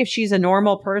I think if she's a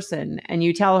normal person and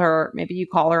you tell her, maybe you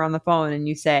call her on the phone and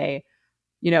you say,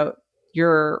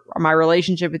 my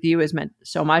relationship with you has meant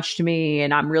so much to me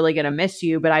and I'm really going to miss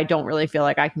you, but I don't really feel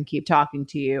like I can keep talking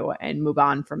to you and move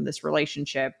on from this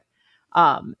relationship.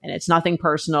 And it's nothing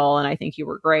personal. And I think you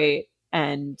were great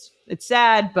and it's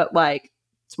sad, but like,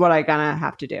 it's what I gonna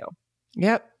have to do.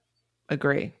 Yep.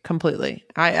 Agree completely.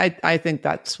 I think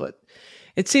that's what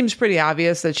it seems pretty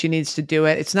obvious that she needs to do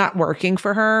it. It's not working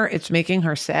for her. It's making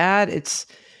her sad. It's,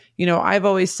 I've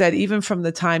always said, even from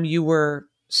the time you were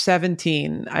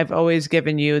 17, I've always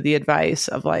given you the advice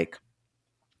of like,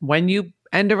 when you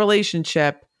end a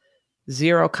relationship,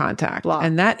 zero contact. Block.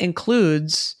 And that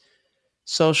includes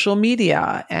social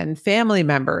media and family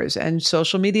members and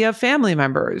social media family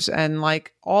members and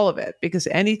like all of it. Because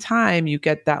anytime you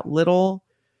get that little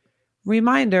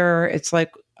reminder, it's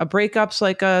like a breakup's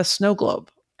like a snow globe.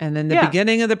 And in the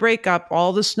beginning of the breakup,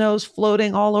 all the snow's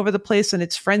floating all over the place and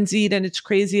it's frenzied and it's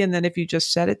crazy. And then if you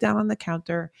just set it down on the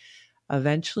counter,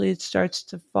 eventually it starts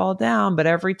to fall down. But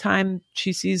every time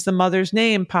she sees the mother's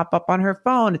name pop up on her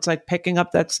phone, it's like picking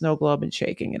up that snow globe and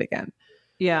shaking it again.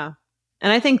 Yeah.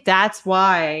 And I think that's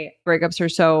why breakups are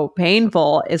so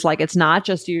painful, is like, it's not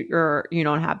just you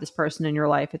don't have this person in your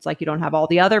life. It's like you don't have all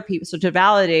the other people. So to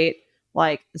validate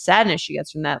like the sadness she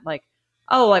gets from that, like,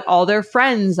 oh, like all their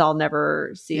friends I'll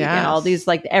never see again. All these,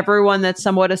 like everyone that's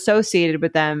somewhat associated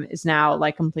with them is now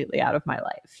like completely out of my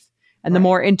life. And the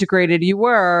more integrated you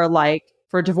were, like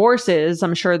for divorces,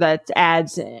 I'm sure that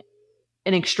adds an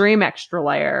extreme extra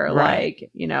layer, like,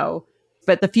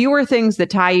 but the fewer things that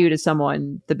tie you to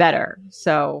someone, the better.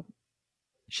 So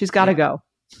she's got to go.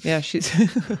 Yeah,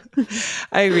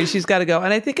 I agree. She's got to go.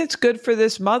 And I think it's good for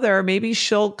this mother. Maybe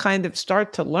she'll kind of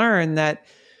start to learn that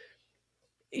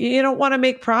you don't want to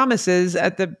make promises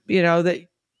at the,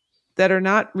 that are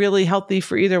not really healthy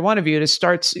for either one of you to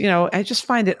start. I just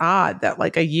find it odd that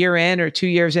like a year in or 2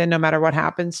 years in, no matter what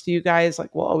happens to you guys,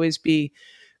 like we'll always be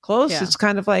close. Yeah. It's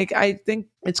kind of like, I think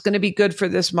it's going to be good for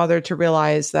this mother to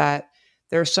realize that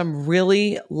there's some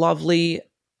really lovely,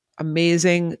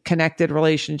 amazing connected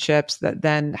relationships that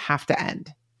then have to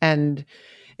end. And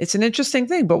it's an interesting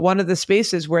thing, but one of the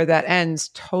spaces where that ends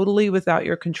totally without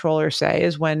your control or say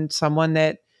is when someone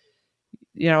that,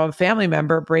 a family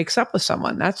member breaks up with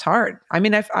someone. That's hard. I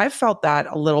mean, I've felt that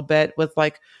a little bit with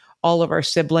like all of our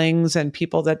siblings and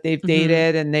people that they've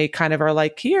dated, and they kind of are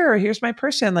like, here's my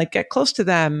person, like get close to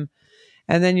them.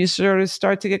 And then you sort of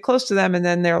start to get close to them. And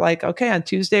then they're like, okay, on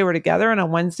Tuesday we're together. And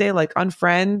on Wednesday, like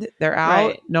unfriend, they're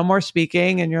out, no more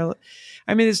speaking. And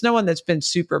there's no one that's been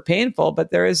super painful,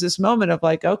 but there is this moment of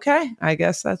like, okay, I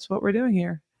guess that's what we're doing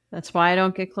here. That's why I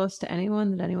don't get close to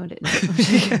anyone that anyone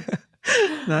didn't.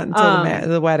 Not until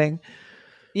the wedding.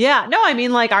 Yeah. No, I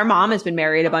mean, like our mom has been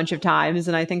married a bunch of times.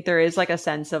 And I think there is like a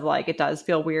sense of like, it does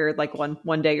feel weird. Like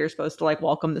one day you're supposed to like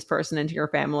welcome this person into your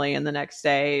family. And the next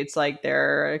day it's like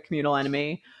they're a communal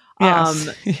enemy. Yes.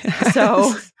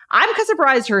 So I'm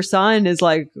surprised her son is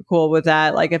like cool with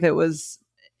that. Like if it was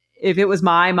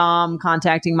my mom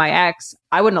contacting my ex,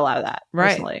 I wouldn't allow that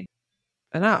personally.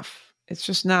 Enough. It's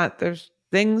just not, there's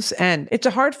things, and it's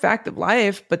a hard fact of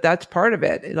life, but that's part of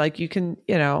it. Like you can,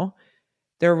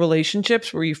 there are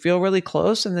relationships where you feel really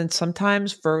close, and then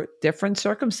sometimes for different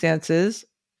circumstances,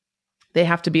 they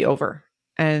have to be over.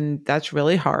 And that's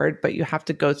really hard, but you have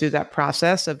to go through that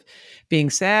process of being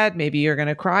sad. Maybe you're going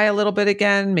to cry a little bit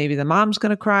again. Maybe the mom's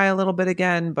going to cry a little bit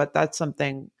again, but that's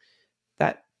something,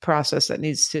 that process that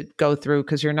needs to go through,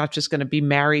 because you're not just going to be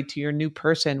married to your new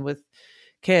person with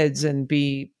kids and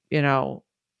be,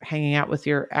 hanging out with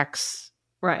your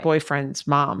ex-boyfriend's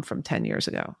mom from 10 years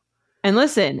ago. And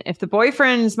listen, if the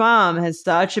boyfriend's mom has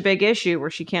such a big issue where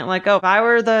she can't let go, if I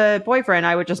were the boyfriend,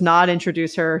 I would just not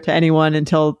introduce her to anyone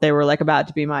until they were like about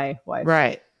to be my wife.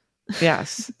 Right.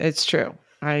 Yes, it's true.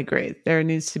 I agree. There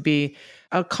needs to be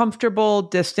a comfortable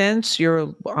distance.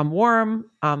 I'm warm,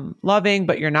 I'm loving,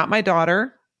 but you're not my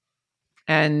daughter.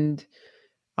 And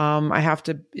I have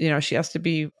to, she has to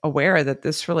be aware that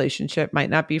this relationship might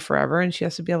not be forever, and she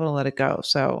has to be able to let it go.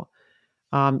 So,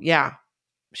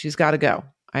 she's got to go.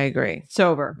 I agree. It's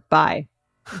over. Bye.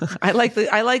 I like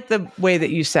the way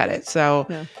that you said it. So,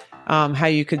 how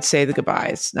you could say the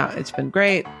goodbyes. It's been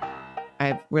great.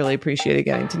 I really appreciated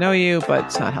getting to know you, but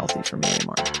it's not healthy for me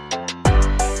anymore.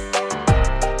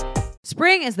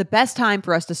 Spring is the best time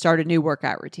for us to start a new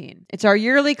workout routine. It's our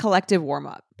yearly collective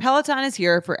warm-up. Peloton is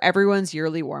here for everyone's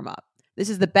yearly warm-up. This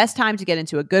is the best time to get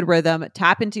into a good rhythm,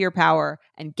 tap into your power,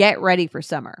 and get ready for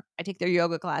summer. I take their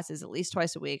yoga classes at least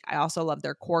twice a week. I also love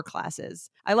their core classes.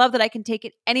 I love that I can take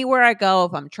it anywhere I go.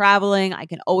 If I'm traveling, I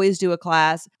can always do a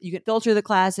class. You can filter the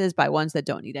classes by ones that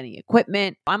don't need any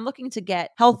equipment. I'm looking to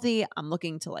get healthy. I'm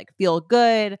looking to feel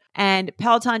good. And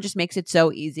Peloton just makes it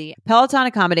so easy. Peloton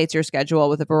accommodates your schedule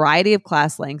with a variety of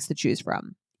class lengths to choose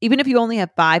from. Even if you only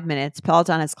have 5 minutes,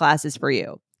 Peloton has classes for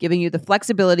you, giving you the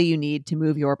flexibility you need to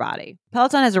move your body.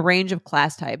 Peloton has a range of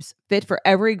class types fit for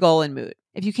every goal and mood.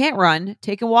 If you can't run,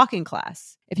 take a walking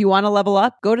class. If you want to level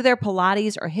up, go to their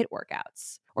Pilates or HIIT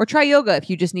workouts. Or try yoga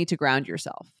if you just need to ground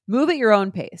yourself. Move at your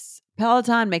own pace.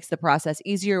 Peloton makes the process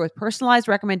easier with personalized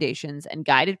recommendations and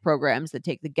guided programs that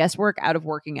take the guesswork out of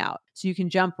working out, so you can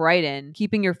jump right in,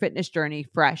 keeping your fitness journey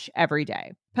fresh every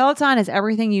day. Peloton has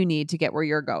everything you need to get where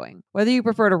you're going. Whether you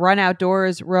prefer to run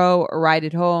outdoors, row, or ride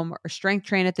at home, or strength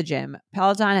train at the gym,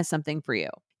 Peloton has something for you.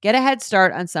 Get a head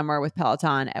start on summer with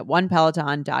Peloton at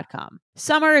onepeloton.com.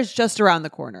 Summer is just around the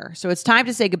corner, so it's time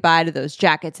to say goodbye to those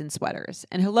jackets and sweaters,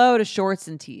 and hello to shorts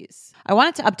and tees. I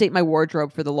wanted to update my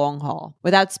wardrobe for the long haul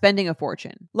without spending a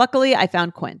fortune. Luckily, I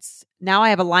found Quince. Now I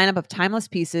have a lineup of timeless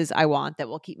pieces I want that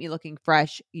will keep me looking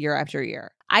fresh year after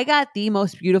year. I got the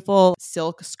most beautiful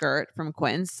silk skirt from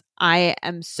Quince. I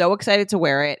am so excited to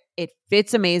wear it. It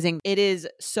fits amazing. It is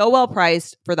so well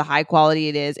priced for the high quality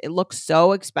it is. It looks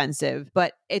so expensive,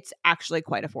 but it's actually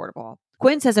quite affordable.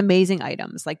 Quince has amazing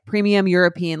items like premium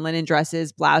European linen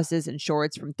dresses, blouses, and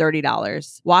shorts from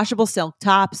 $30, washable silk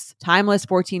tops, timeless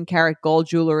 14-karat gold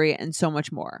jewelry, and so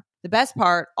much more. The best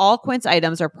part, all Quince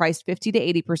items are priced 50 to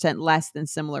 80% less than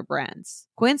similar brands.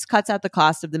 Quince cuts out the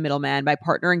cost of the middleman by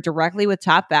partnering directly with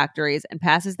top factories and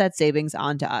passes that savings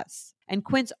on to us. And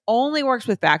Quince only works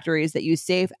with factories that use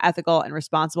safe, ethical, and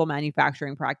responsible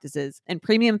manufacturing practices and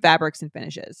premium fabrics and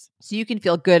finishes, so you can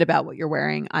feel good about what you're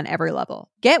wearing on every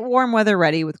level. Get warm weather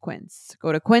ready with Quince.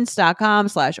 Go to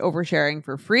quince.com/oversharing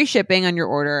for free shipping on your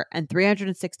order and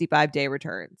 365-day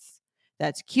returns.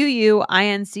 That's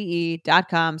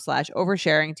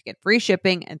QUINCE.com/oversharing to get free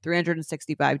shipping and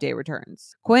 365-day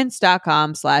returns.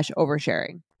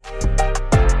 Quince.com/oversharing.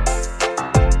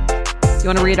 You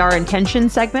want to read our intention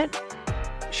segment?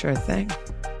 Sure thing.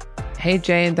 Hey,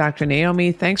 Jay and Dr.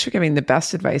 Naomi, thanks for giving the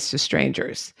best advice to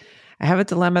strangers. I have a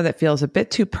dilemma that feels a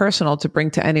bit too personal to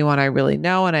bring to anyone I really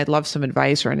know, and I'd love some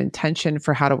advice or an intention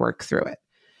for how to work through it.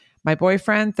 My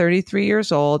boyfriend, 33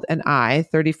 years old, and I,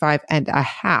 35 and a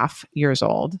half years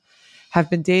old, have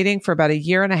been dating for about a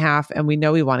year and a half, and we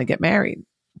know we want to get married.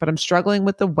 But I'm struggling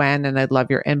with the when, and I'd love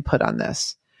your input on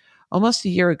this. Almost a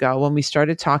year ago, when we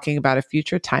started talking about a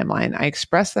future timeline, I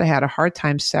expressed that I had a hard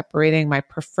time separating my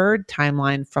preferred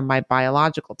timeline from my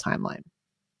biological timeline.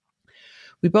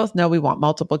 We both know we want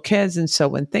multiple kids, and so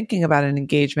when thinking about an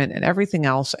engagement and everything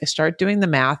else, I start doing the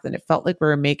math, and it felt like we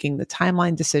were making the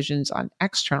timeline decisions on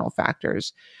external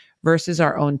factors versus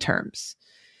our own terms.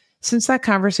 Since that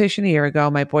conversation a year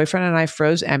ago, my boyfriend and I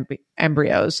froze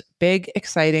embryos. Big,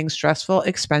 exciting, stressful,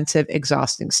 expensive,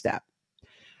 exhausting step.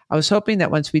 I was hoping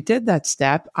that once we did that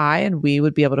step, I and we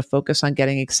would be able to focus on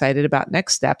getting excited about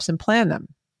next steps and plan them.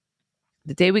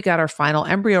 The day we got our final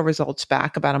embryo results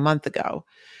back about a month ago,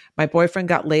 my boyfriend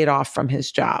got laid off from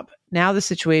his job. Now the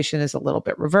situation is a little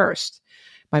bit reversed.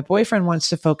 My boyfriend wants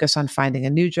to focus on finding a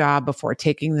new job before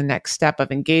taking the next step of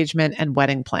engagement and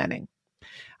wedding planning.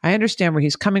 I understand where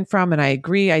he's coming from, and I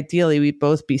agree ideally we'd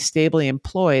both be stably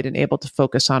employed and able to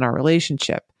focus on our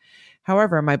relationship.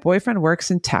 However, my boyfriend works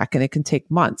in tech, and it can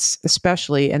take months,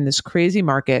 especially in this crazy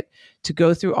market, to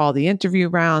go through all the interview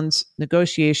rounds,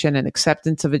 negotiation, and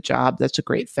acceptance of a job that's a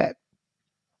great fit.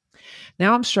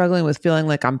 Now I'm struggling with feeling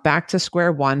like I'm back to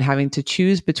square one, having to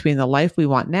choose between the life we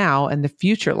want now and the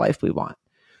future life we want.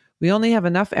 We only have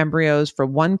enough embryos for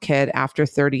one kid after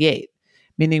 38,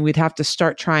 meaning we'd have to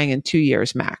start trying in 2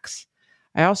 years max.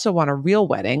 I also want a real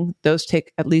wedding. Those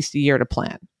take at least a year to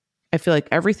plan. I feel like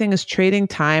everything is trading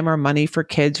time or money for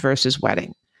kids versus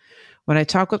wedding. When I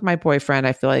talk with my boyfriend,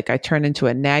 I feel like I turn into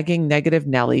a nagging negative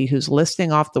Nelly who's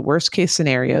listing off the worst case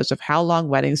scenarios of how long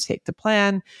weddings take to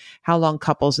plan, how long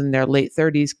couples in their late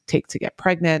 30s take to get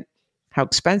pregnant, how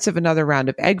expensive another round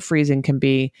of egg freezing can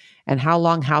be, and how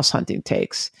long house hunting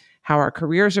takes, how our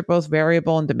careers are both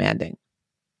variable and demanding.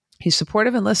 He's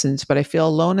supportive and listens, but I feel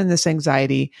alone in this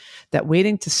anxiety that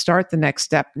waiting to start the next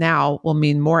step now will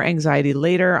mean more anxiety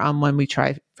later on when we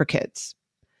try for kids.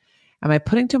 Am I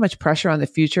putting too much pressure on the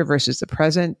future versus the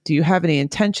present? Do you have any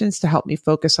intentions to help me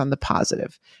focus on the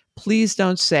positive? Please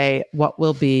don't say what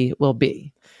will be, will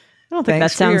be. I don't think that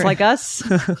sounds like us.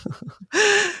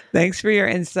 Thanks for your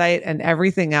insight and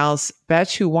everything else.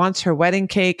 Betch, who wants her wedding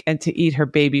cake and to eat her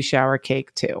baby shower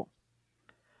cake too.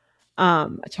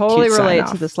 Totally relate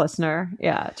to this listener.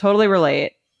 Yeah, totally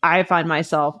relate. I find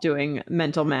myself doing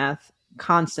mental math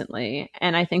constantly.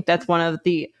 And I think that's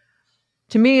to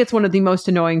me, it's one of the most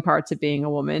annoying parts of being a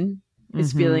woman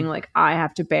is feeling like I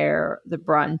have to bear the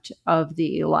brunt of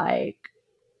the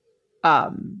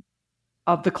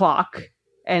of the clock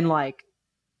and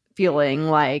feeling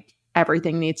like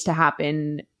everything needs to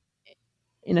happen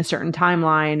in a certain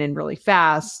timeline and really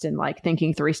fast and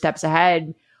thinking 3 steps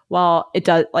ahead. Well, it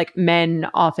does, men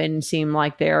often seem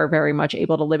like they're very much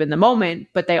able to live in the moment,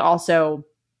 but they also,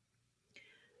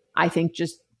 I think,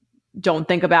 just don't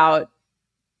think about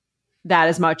that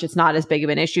as much. It's not as big of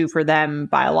an issue for them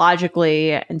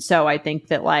biologically. And so I think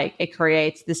that like it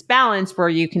creates this balance where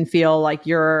you can feel like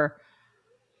you're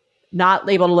not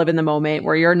able to live in the moment,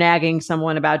 where you're nagging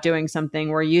someone about doing something,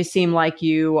 where you seem like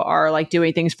you are like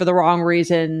doing things for the wrong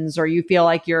reasons, or you feel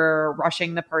like you're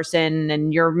rushing the person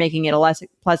and you're making it a less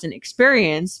pleasant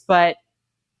experience. But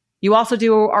you also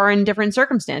are in different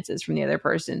circumstances from the other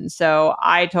person. So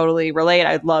I totally relate.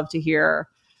 I'd love to hear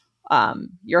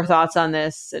your thoughts on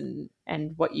this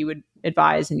and what you would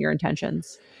advise and your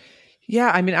intentions.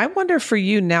 Yeah. I mean, I wonder for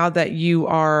you now that you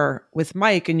are with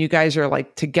Mike and you guys are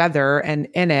like together and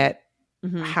in it,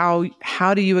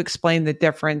 how do you explain the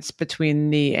difference between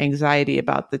the anxiety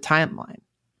about the timeline?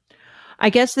 I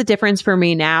guess the difference for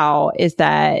me now is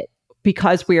that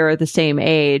because we are the same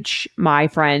age, my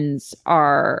friends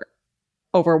are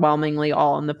overwhelmingly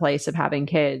all in the place of having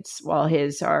kids, while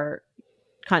his are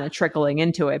kind of trickling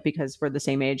into it because we're the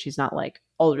same age. He's not like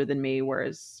older than me,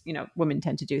 whereas, you know, women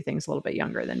tend to do things a little bit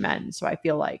younger than men. So I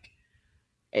feel like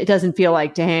it doesn't feel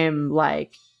like to him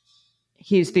like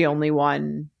he's the only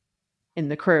one in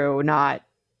the crew not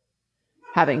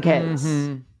having kids.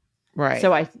 Right.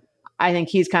 So I think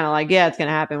he's kind of like, yeah, it's going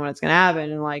to happen when it's going to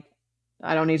happen. And like,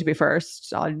 I don't need to be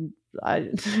first. I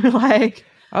like,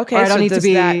 okay. I don't need to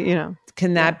be, that,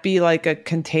 can that be like a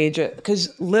contagious,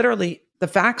 because literally the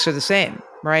facts are the same,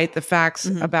 right? The facts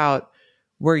about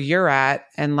where you're at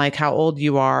and like how old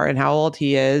you are and how old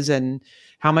he is and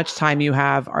how much time you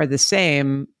have are the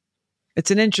same. It's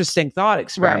an interesting thought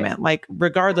experiment. Right. Like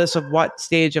regardless of what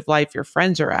stage of life your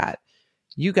friends are at,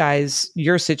 you guys,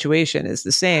 your situation is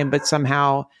the same, but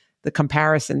somehow the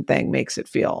comparison thing makes it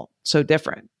feel so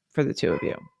different for the two of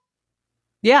you.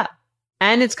 Yeah.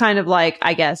 And it's kind of like,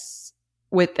 I guess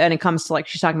and it comes to like,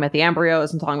 she's talking about the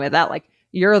embryos and talking about that, like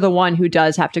you're the one who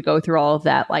does have to go through all of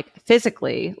that, like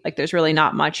physically, like there's really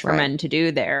not much for men to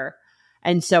do there.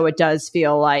 And so it does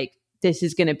feel like this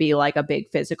is going to be like a big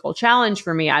physical challenge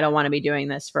for me. I don't want to be doing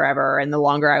this forever. And the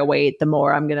longer I wait, the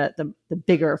more the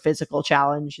bigger physical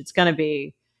challenge it's going to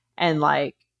be. And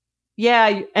like,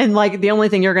 yeah. And like, the only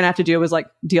thing you're going to have to do is like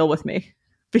deal with me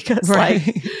because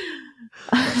like,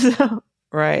 so.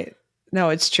 Right. No,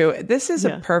 it's true. This is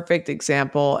a perfect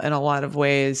example in a lot of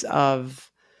ways of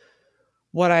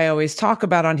what I always talk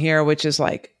about on here, which is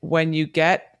like when you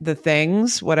get the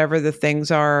things, whatever the things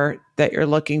are that you're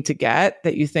looking to get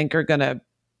that you think are going to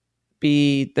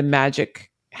be the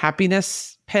magic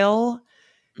happiness pill,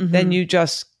 then you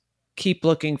just keep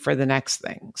looking for the next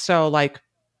thing. So like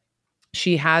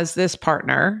she has this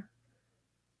partner,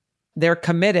 they're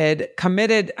committed.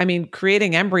 I mean,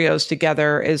 creating embryos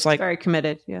together is like very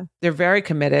committed. Yeah. They're very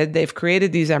committed. They've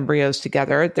created these embryos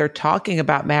together. They're talking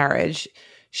about marriage.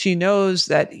 She knows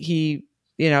that he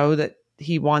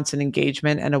wants an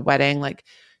engagement and a wedding. Like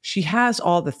she has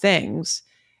all the things.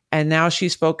 And now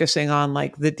she's focusing on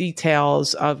like the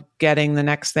details of getting the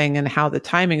next thing and how the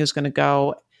timing is going to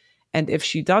go. And if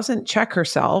she doesn't check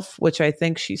herself, which I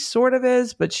think she sort of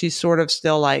is, but she's sort of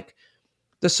still like,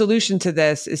 the solution to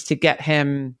this is to get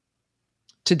him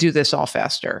to do this all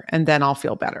faster and then I'll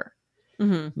feel better.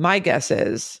 My guess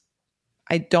is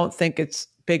I don't think it's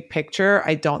big picture.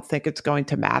 I don't think it's going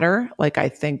to matter. Like, I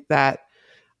think that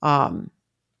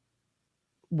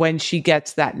when she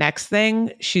gets that next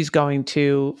thing, she's going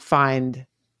to find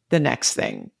the next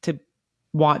thing to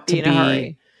want to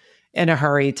be in a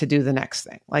hurry to do the next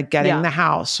thing, like getting the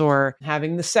house or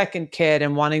having the second kid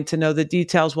and wanting to know the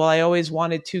details. Well, I always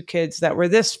wanted 2 kids that were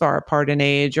this far apart in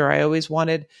age, or I always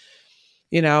wanted,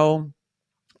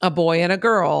 a boy and a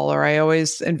girl, or I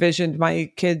always envisioned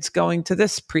my kids going to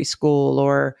this preschool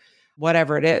or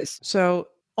whatever it is. So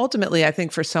ultimately, I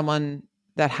think for someone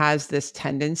that has this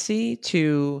tendency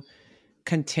to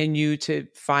continue to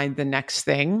find the next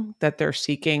thing that they're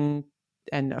seeking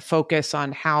and focus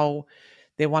on how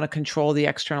they want to control the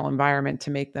external environment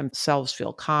to make themselves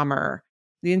feel calmer.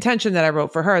 The intention that I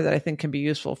wrote for her that I think can be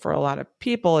useful for a lot of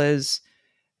people is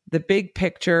the big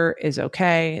picture is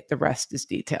okay. The rest is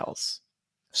details.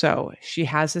 So she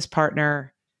has this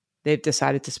partner. They've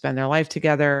decided to spend their life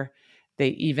together. They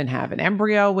even have an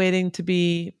embryo waiting to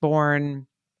be born.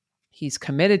 He's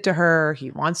committed to her.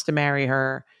 He wants to marry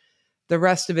her. The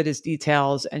rest of it is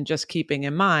details, and just keeping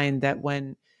in mind that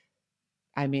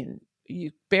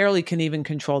you barely can even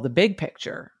control the big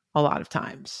picture a lot of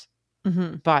times.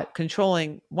 But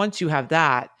once you have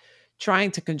that,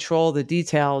 trying to control the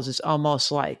details is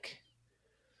almost like,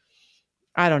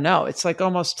 I don't know, it's like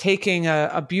almost taking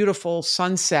a beautiful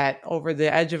sunset over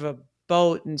the edge of a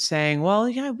boat and saying, well,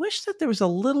 yeah, I wish that there was a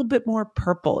little bit more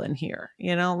purple in here.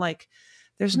 Like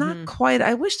there's not quite,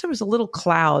 I wish there was a little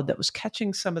cloud that was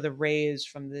catching some of the rays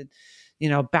from the,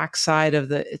 backside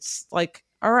of it's like,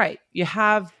 all right, you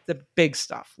have the big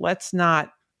stuff. Let's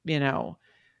not,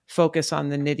 focus on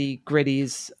the nitty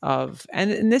gritties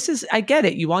and this is, I get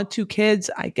it. You want 2 kids.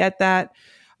 I get that.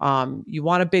 You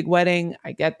want a big wedding.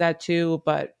 I get that too.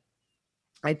 But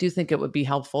I do think it would be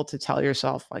helpful to tell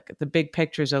yourself like the big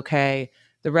picture is okay.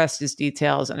 The rest is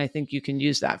details. And I think you can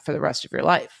use that for the rest of your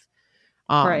life.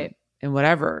 Right. And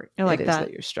whatever it is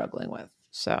that you're struggling with.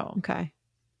 So, okay.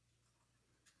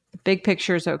 The big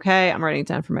picture is okay. I'm writing it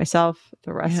down for myself.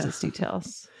 The rest is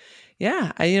details.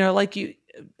 Yeah.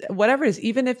 Whatever it is,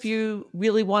 even if you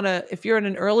really want to, if you're in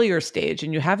an earlier stage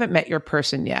and you haven't met your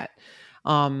person yet,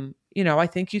 I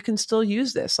think you can still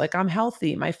use this. Like, I'm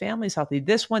healthy. My family's healthy.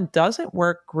 This one doesn't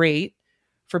work great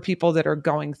for people that are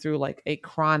going through like a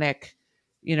chronic,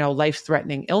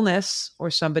 life-threatening illness, or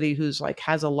somebody who's like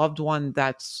has a loved one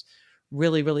that's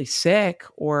really, really sick.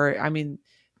 Or,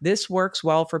 this works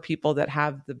well for people that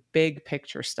have the big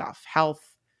picture stuff, health,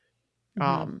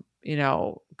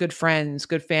 good friends,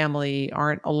 good family,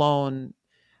 aren't alone.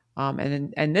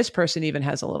 And this person even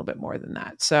has a little bit more than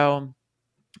that. So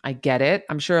I get it.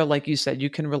 I'm sure, like you said,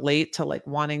 you can relate to like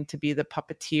wanting to be the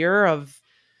puppeteer of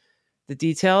the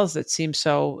details that seem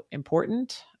so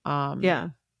important. Yeah.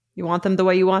 You want them the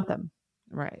way you want them.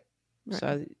 Right.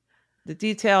 So the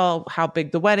detail, how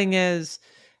big the wedding is,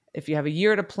 if you have a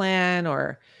year to plan,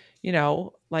 or,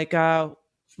 like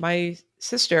my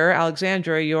sister,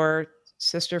 Alexandra, your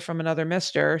sister from another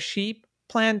mister,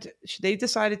 they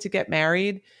decided to get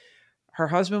married. Her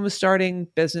husband was starting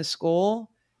business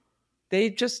school. They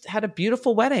just had a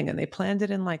beautiful wedding and they planned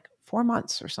it in like 4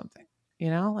 months or something,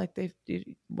 like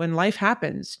when life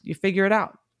happens, you figure it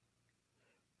out.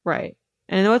 Right.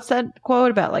 And what's that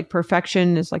quote about like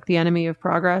perfection is like the enemy of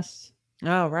progress?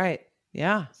 Oh, right.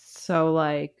 Yeah. So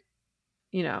like,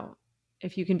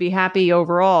 if you can be happy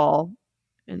overall,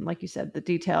 and like you said, the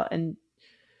detail and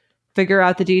figure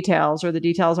out the details, or the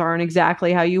details aren't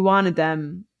exactly how you wanted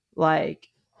them, like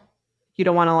you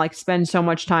don't want to like spend so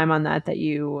much time on that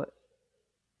you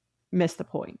miss the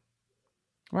point.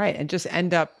 Right. And just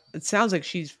end up, it sounds like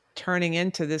she's turning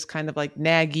into this kind of like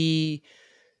naggy,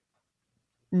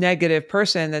 negative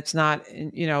person that's not,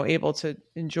 able to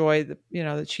enjoy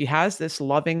that she has this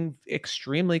loving,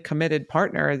 extremely committed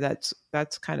partner that's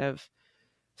kind of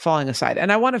falling aside. And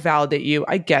I want to validate you.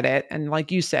 I get it. And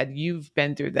like you said, you've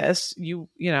been through this.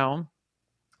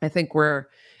 I think we're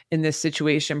in this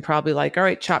situation probably like, all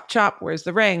right, chop, chop, where's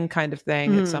the ring kind of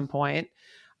thing at some point.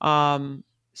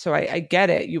 So I get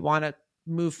it. You want to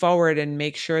move forward and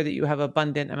make sure that you have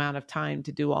abundant amount of time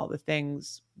to do all the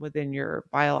things within your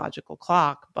biological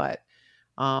clock, but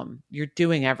you're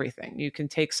doing everything. You can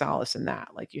take solace in that.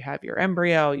 Like, you have your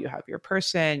embryo, you have your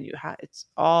person, it's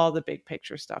all the big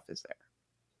picture stuff is there.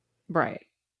 Right.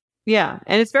 Yeah.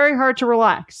 And it's very hard to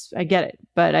relax. I get it.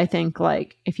 But I think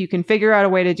like if you can figure out a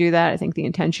way to do that, I think the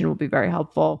intention will be very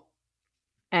helpful.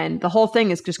 And the whole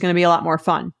thing is just going to be a lot more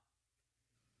fun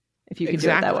if you can do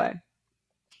it that way.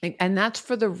 And that's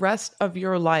for the rest of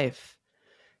your life,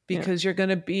 because you're going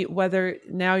to be, whether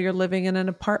now you're living in an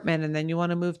apartment and then you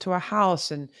want to move to a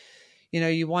house, and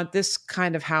you want this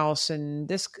kind of house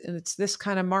and it's this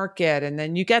kind of market, and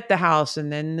then you get the house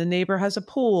and then the neighbor has a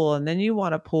pool and then you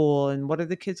want a pool, and what are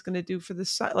the kids going to do for the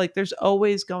site? Like, there's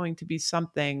always going to be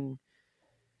something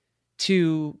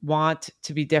to want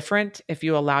to be different if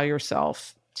you allow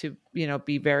yourself to,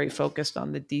 be very focused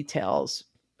on the details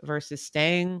versus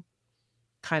staying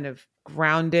kind of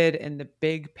grounded in the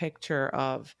big picture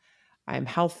of, I'm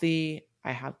healthy,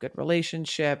 I have good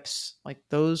relationships. Like,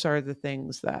 those are the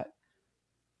things that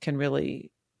can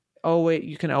really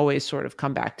you can always sort of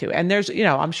come back to. And there's,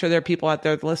 I'm sure there are people out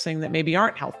there listening that maybe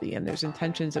aren't healthy, and there's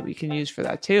intentions that we can use for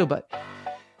that too. But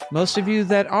most of you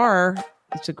that are,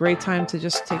 it's a great time to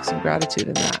just take some gratitude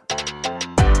in that.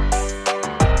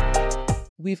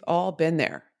 We've all been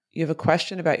there. You have a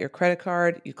question about your credit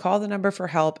card, you call the number for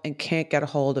help and can't get a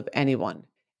hold of anyone.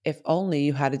 If only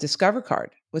you had a Discover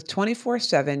card. With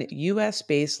 24/7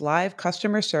 US-based live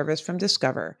customer service from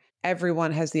Discover,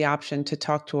 everyone has the option to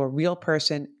talk to a real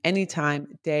person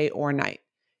anytime, day or night.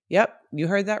 Yep, you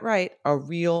heard that right, a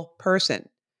real person.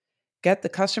 Get the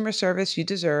customer service you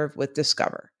deserve with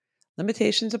Discover.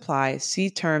 Limitations apply. See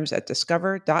terms at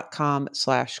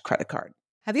discover.com/creditcard.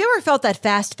 Have you ever felt that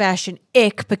fast fashion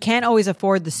ick but can't always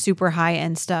afford the super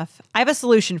high-end stuff? I have a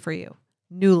solution for you.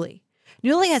 Nuuly.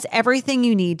 Nuuly has everything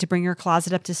you need to bring your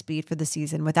closet up to speed for the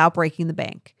season without breaking the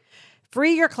bank.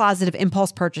 Free your closet of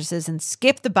impulse purchases and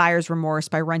skip the buyer's remorse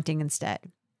by renting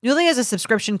instead. Nuuly has a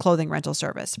subscription clothing rental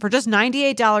service. For just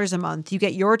 $98 a month, you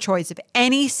get your choice of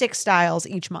any 6 styles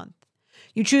each month.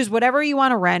 You choose whatever you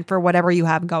want to rent for whatever you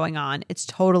have going on. It's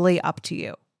totally up to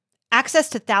you. Access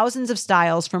to thousands of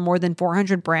styles from more than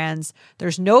 400 brands.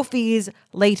 There's no fees,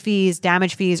 late fees,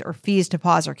 damage fees, or fees to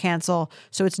pause or cancel.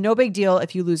 So it's no big deal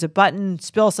if you lose a button,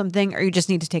 spill something, or you just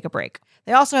need to take a break.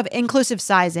 They also have inclusive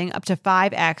sizing up to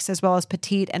 5X, as well as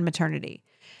petite and maternity.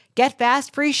 Get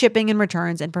fast, free shipping and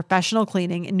returns and professional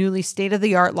cleaning in Nuuly's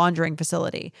state-of-the-art laundering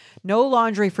facility. No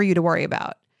laundry for you to worry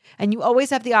about. And you always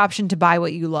have the option to buy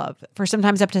what you love, for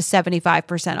sometimes up to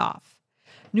 75% off.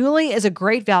 Nuuly is a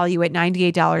great value at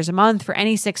 $98 a month for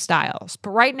any 6 styles.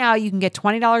 But right now, you can get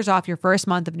 $20 off your first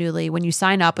month of Nuuly when you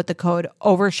sign up with the code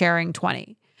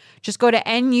OVERSHARING20. Just go to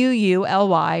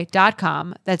NUULY.com,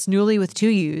 that's Nuuly with 2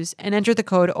 U's, and enter the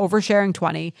code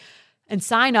OVERSHARING20 and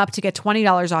sign up to get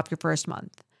 $20 off your first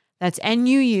month. That's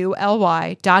NUULY.com,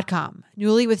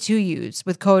 Nuuly with 2 U's,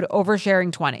 with code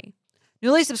OVERSHARING20.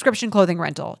 Nuuly subscription clothing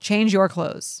rental. Change your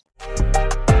clothes.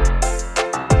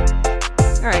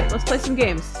 All right, let's play some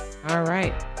games. All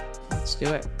right, let's do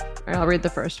it. All right, I'll read the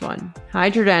first one. Hi,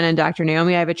 Jordana and Dr.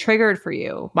 Naomi. I have a triggered for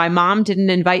you. My mom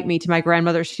didn't invite me to my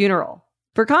grandmother's funeral.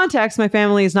 For context, my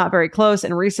family is not very close,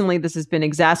 and recently this has been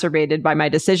exacerbated by my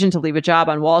decision to leave a job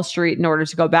on Wall Street in order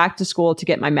to go back to school to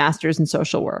get my master's in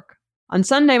social work. On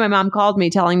Sunday, my mom called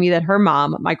me telling me that her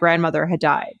mom, my grandmother, had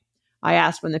died. I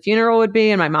asked when the funeral would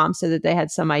be, and my mom said that they had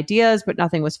some ideas, but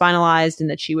nothing was finalized and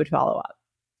that she would follow up.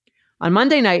 On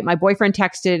Monday night, my boyfriend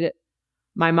texted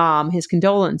my mom his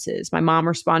condolences. My mom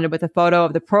responded with a photo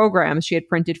of the programs she had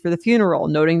printed for the funeral,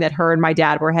 noting that her and my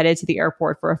dad were headed to the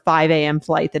airport for a 5 a.m.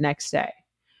 flight the next day.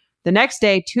 The next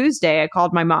day, Tuesday, I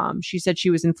called my mom. She said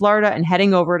she was in Florida and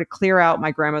heading over to clear out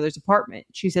my grandmother's apartment.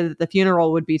 She said that the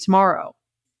funeral would be tomorrow.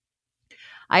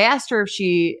 I asked her if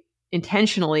she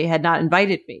intentionally had not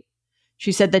invited me.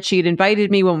 She said that she had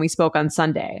invited me when we spoke on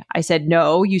Sunday. I said,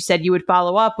 no, you said you would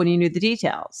follow up when you knew the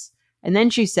details. And then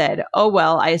she said, oh,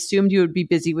 well, I assumed you would be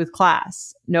busy with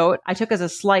class. Note, I took as a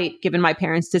slight given my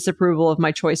parents' disapproval of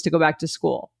my choice to go back to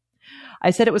school. I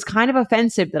said it was kind of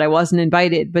offensive that I wasn't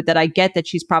invited, but that I get that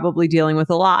she's probably dealing with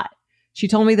a lot. She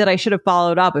told me that I should have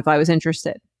followed up if I was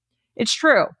interested. It's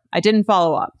true. I didn't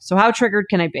follow up. So how triggered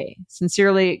can I be?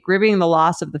 Sincerely, grieving the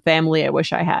loss of the family I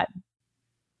wish I had.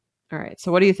 All right.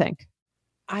 So what do you think?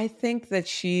 I think that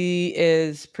she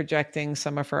is projecting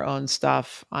some of her own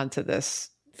stuff onto this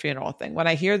funeral thing. When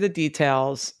I hear the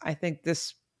details, I think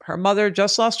her mother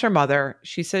just lost her mother.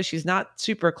 She says she's not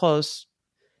super close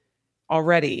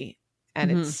already. And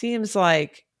it seems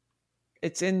like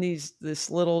it's in this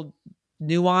little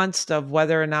nuanced of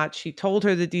whether or not she told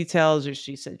her the details or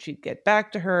she said she'd get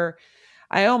back to her.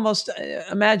 I almost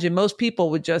imagine most people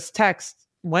would just text,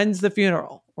 when's the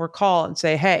funeral? Or call and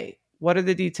say, hey, what are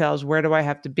the details? Where do I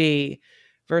have to be?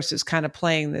 Versus kind of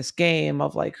playing this game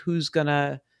of like, who's going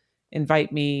to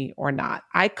invite me or not.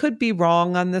 I could be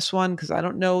wrong on this one because I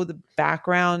don't know the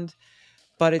background,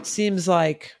 but it seems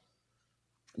like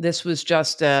this was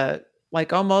just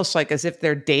almost like as if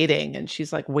they're dating and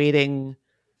she's like waiting,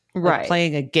 like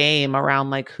playing a game around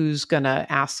like who's going to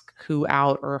ask who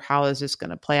out or how is this going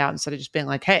to play out instead of just being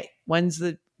like, hey,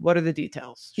 what are the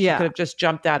details? She could have just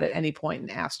jumped out at any point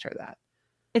and asked her that.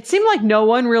 It seemed like no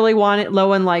one really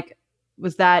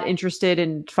was that interested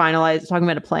in talking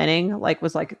about a planning,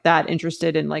 was like that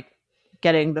interested in like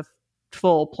getting the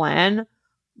full plan.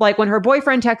 Like when her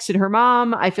boyfriend texted her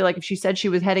mom, I feel like if she said she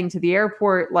was heading to the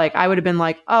airport, like I would have been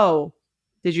like, oh,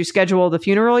 did you schedule the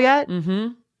funeral yet?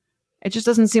 Mm-hmm. It just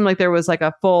doesn't seem like there was like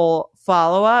a full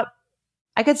follow up.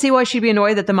 I could see why she'd be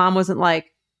annoyed that the mom wasn't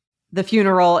like, the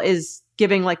funeral is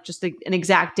giving like just an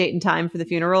exact date and time for the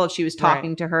funeral if she was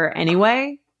talking to her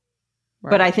anyway.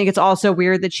 Right. But I think it's also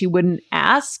weird that she wouldn't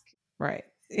ask. Right.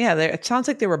 Yeah. It sounds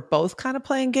like they were both kind of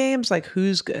playing games. Like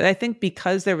who's good. I think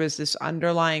because there was this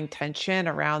underlying tension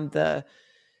around the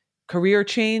career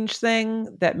change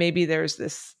thing that maybe there's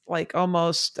this like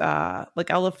almost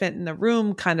like elephant in the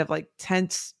room kind of like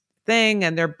tense thing.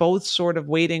 And they're both sort of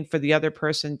waiting for the other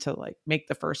person to like make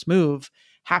the first move.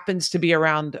 Happens to be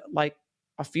around like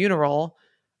a funeral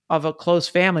of a close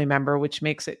family member, which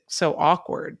makes it so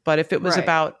awkward. But if it was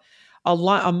about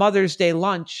a Mother's Day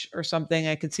lunch or something,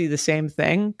 I could see the same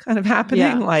thing kind of happening.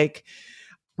 Yeah. Like,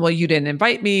 well, you didn't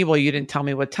invite me. Well, you didn't tell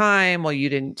me what time. Well, you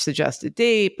didn't suggest a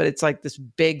date, but it's like this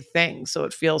big thing. So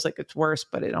it feels like it's worse,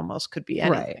 but it almost could be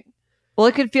anything. Right. Well,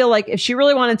 it could feel like if she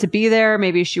really wanted to be there,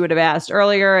 maybe she would have asked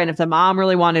earlier. And if the mom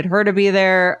really wanted her to be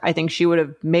there, I think she would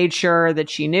have made sure that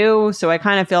she knew. So I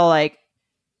kind of feel like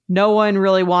no one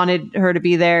really wanted her to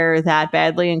be there that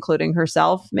badly, including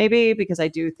herself, maybe, because I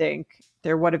do think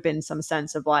there would have been some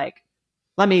sense of like,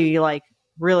 let me like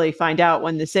really find out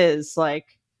when this is.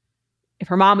 Like if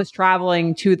her mom was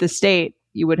traveling to the state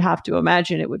you would have to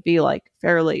imagine it would be like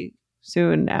fairly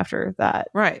soon after that.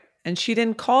 Right. And she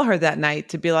didn't call her that night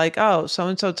to be like, oh,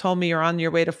 so-and-so told me you're on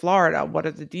your way to Florida. What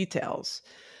are the details?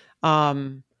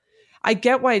 I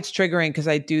get why it's triggering, because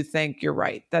I do think you're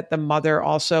right that the mother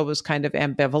also was kind of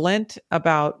ambivalent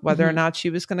about whether or not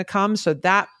she was going to come. So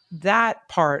that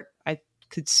part I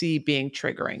could see being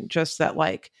triggering, just that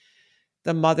like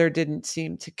the mother didn't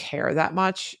seem to care that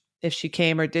much if she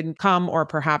came or didn't come, or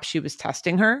perhaps she was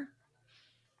testing her,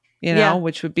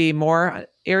 which would be more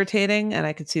irritating. And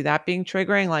I could see that being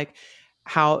triggering, like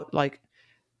how, like,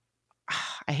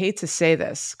 I hate to say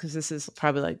this because this is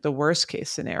probably like the worst case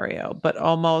scenario, but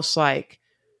almost like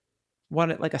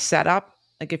like a setup.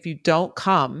 Like if you don't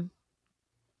come,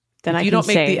 then if you don't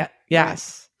make the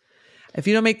if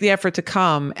you don't make the effort to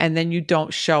come and then you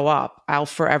don't show up, I'll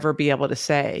forever be able to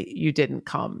say you didn't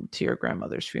come to your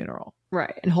grandmother's funeral.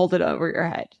 Right. And hold it over your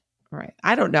head. Right.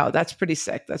 I don't know. That's pretty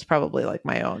sick. That's probably like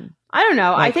my own. I don't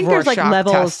know. I think there's like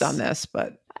levels test on this,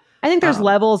 but I think there's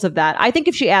levels of that. I think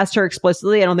if she asked her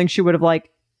explicitly, I don't think she would have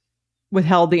like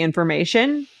withheld the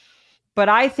information. But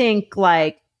I think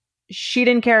like she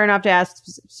didn't care enough to ask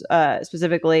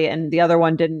specifically, and the other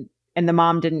one didn't, and the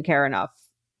mom didn't care enough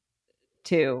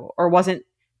to, or wasn't.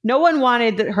 No one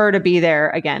wanted her to be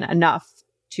there again enough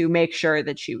to make sure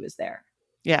that she was there.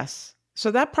 Yes.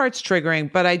 So that part's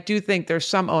triggering, but I do think there's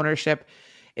some ownership.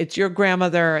 It's your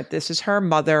grandmother. This is her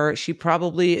mother. She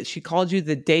called you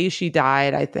the day she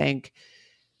died, I think.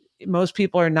 Most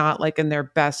people are not like in their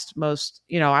best, most,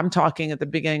 I'm talking at the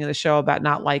beginning of the show about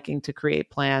not liking to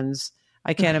create plans.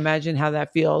 I can't imagine how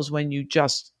that feels when you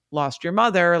just lost your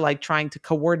mother, like trying to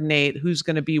coordinate who's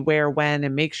going to be where, when,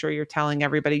 and make sure you're telling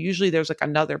everybody. Usually there's like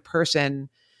another person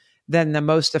than the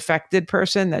most affected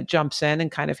person that jumps in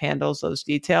and kind of handles those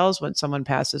details when someone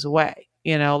passes away.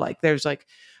 Like there's like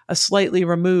a slightly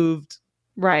removed,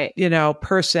 right,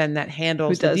 person that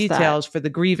handles the details for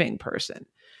the grieving person.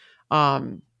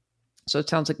 So it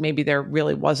sounds like maybe there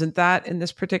really wasn't that in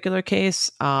this particular case.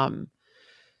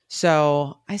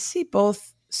 So I see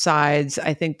both sides.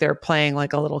 I think they're playing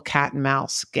like a little cat and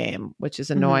mouse game, which is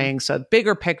annoying. So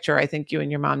bigger picture, I think you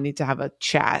and your mom need to have a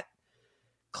chat,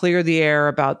 clear the air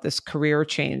about this career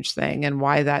change thing and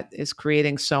why that is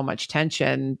creating so much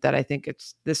tension, that I think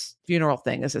this funeral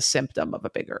thing is a symptom of a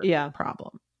bigger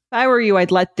problem. If I were you,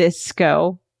 I'd let this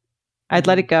go. I'd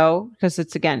let it go because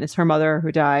it's her mother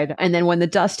who died. And then when the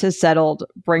dust has settled,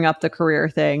 bring up the career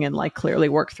thing and like clearly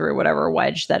work through whatever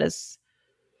wedge that is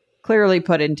clearly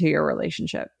put into your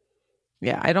relationship.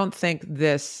 Yeah. I don't think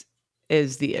this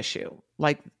is the issue.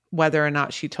 Like whether or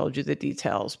not she told you the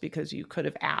details, because you could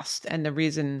have asked. And the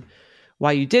reason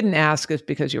why you didn't ask is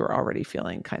because you were already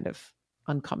feeling kind of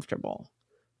uncomfortable.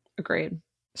 Agreed.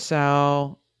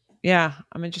 So yeah,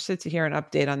 I'm interested to hear an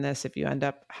update on this if you end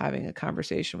up having a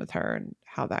conversation with her and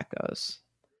how that goes.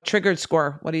 Triggered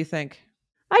score. What do you think?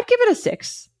 I'd give it a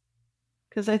 6.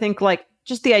 Because I think like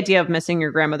just the idea of missing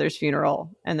your grandmother's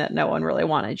funeral and that no one really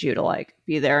wanted you to like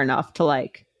be there enough to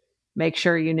like make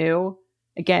sure you knew,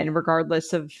 again,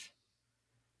 regardless of,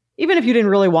 even if you didn't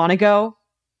really want to go.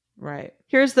 Right.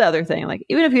 Here's the other thing. Like,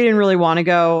 even if you didn't really want to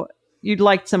go, you'd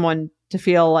like someone to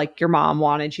feel like your mom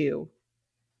wanted you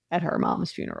at her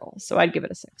mom's funeral. So I'd give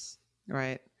it a 6.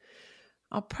 Right.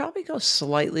 I'll probably go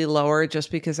slightly lower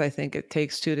just because I think it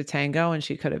takes 2 to tango, and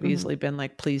she could have easily been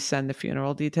like, please send the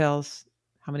funeral details.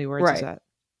 How many words is that?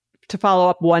 To follow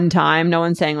up one time. No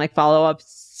one's saying like follow up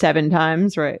 7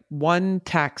 times. Right. One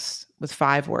text with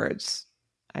 5 words,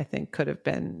 I think could have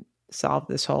been solved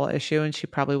this whole issue, and she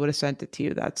probably would have sent it to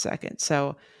you that second.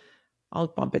 So I'll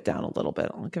bump it down a little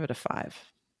bit. I'll give it a 5.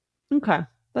 Okay.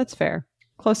 That's fair.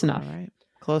 Close enough. All right.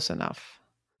 Close enough.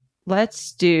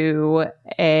 Let's do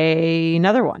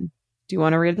another one. Do you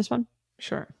want to read this one?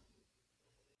 Sure.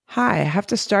 Hi, I have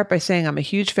to start by saying I'm a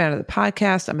huge fan of the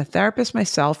podcast. I'm a therapist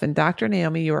myself, and Dr.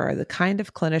 Naomi, you are the kind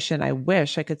of clinician I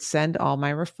wish I could send all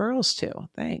my referrals to.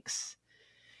 Thanks.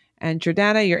 And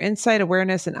Jordana, your insight,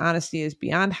 awareness, and honesty is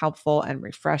beyond helpful and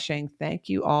refreshing. Thank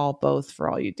you all both for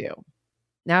all you do.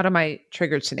 Now to my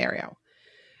triggered scenario.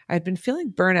 I'd been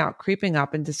feeling burnout creeping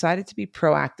up and decided to be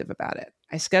proactive about it.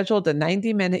 I scheduled a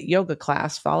 90-minute yoga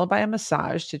class followed by a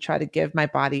massage to try to give my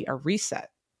body a reset.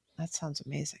 That sounds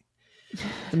amazing.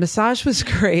 The massage was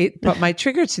great, but my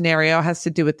triggered scenario has to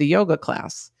do with the yoga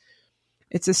class.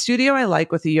 It's a studio I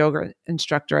like with a yoga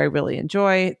instructor I really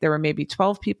enjoy. There were maybe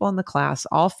 12 people in the class,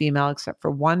 all female except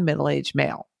for one middle-aged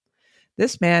male.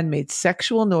 This man made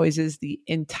sexual noises the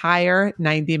entire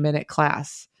 90-minute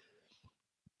class.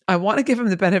 I want to give him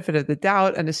the benefit of the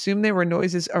doubt and assume they were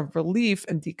noises of relief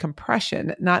and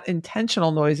decompression, not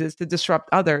intentional noises to disrupt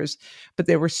others, but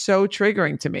they were so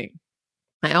triggering to me.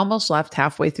 I almost left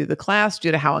halfway through the class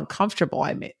due to how uncomfortable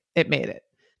it made it.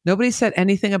 Nobody said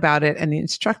anything about it, and the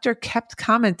instructor kept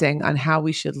commenting on how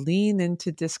we should lean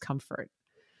into discomfort.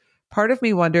 Part of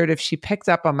me wondered if she picked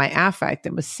up on my affect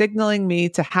and was signaling me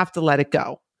to have to let it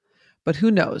go. But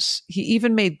who knows? He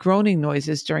even made groaning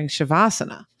noises during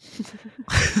Shavasana.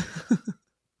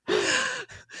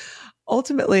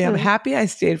 Ultimately, I'm happy I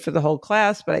stayed for the whole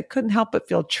class, but I couldn't help but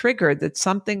feel triggered that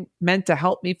something meant to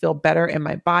help me feel better in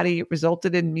my body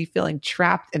resulted in me feeling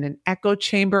trapped in an echo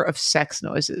chamber of sex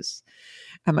noises.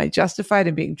 Am I justified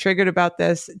in being triggered about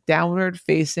this? Downward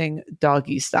facing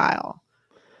doggy style.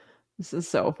 This is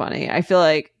so funny. I feel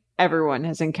like everyone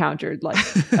has encountered like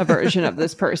a version of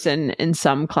this person in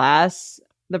some class.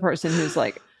 The person who's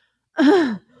like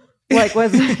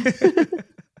was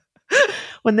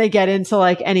when they get into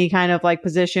like any kind of like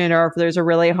position, or if there's a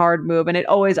really hard move, and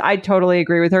I totally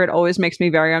agree with her. It always makes me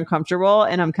very uncomfortable.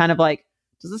 And I'm kind of like,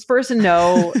 does this person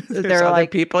know that they're like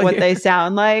people what they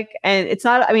sound like? And it's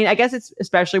not, I mean, I guess it's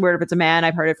especially weird if it's a man.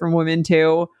 I've heard it from women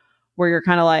too, where you're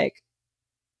kind of like,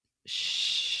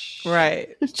 shh.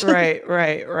 Right.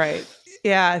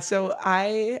 Yeah. So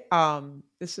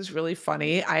this is really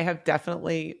funny. I have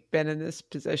definitely been in this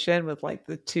position with like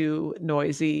the too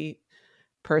noisy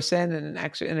person in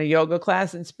a yoga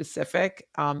class in specific.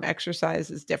 Exercise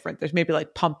is different. There's maybe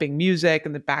like pumping music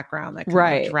in the background that can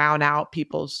like drown out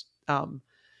people's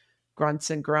grunts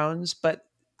and groans. But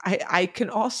I can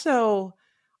also,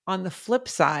 on the flip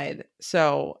side,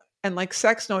 and like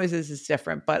sex noises is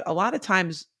different, but a lot of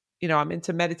times, I'm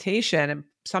into meditation, and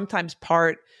sometimes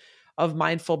part of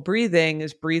mindful breathing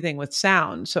is breathing with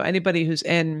sound. So anybody who's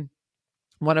in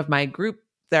one of my group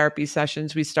therapy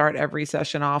sessions, we start every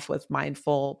session off with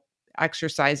mindful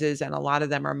exercises, and a lot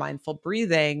of them are mindful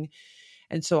breathing.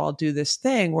 And so I'll do this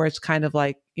thing where it's kind of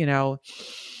like,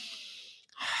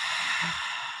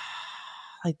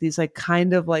 like these like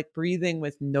kind of like breathing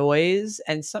with noise.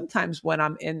 And sometimes when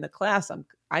I'm in the class,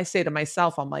 I say to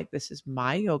myself, I'm like, this is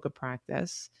my yoga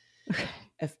practice.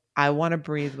 If I want to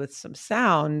breathe with some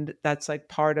sound, that's like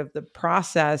part of the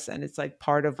process, and it's like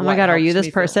part of oh my God, are you this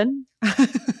person?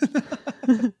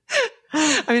 I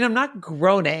mean, I'm not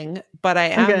groaning, but I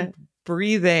am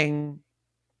breathing.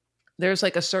 There's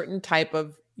like a certain type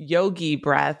of yogi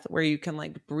breath where you can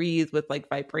like breathe with like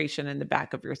vibration in the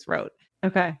back of your throat.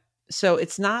 Okay. So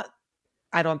it's not,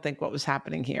 I don't think what was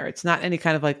happening here. It's not any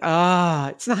kind of like,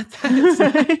 it's not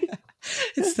that.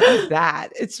 It's not that.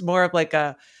 It's more of like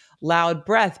a loud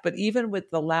breath. But even with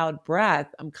the loud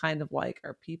breath, I'm kind of like,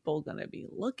 are people going to be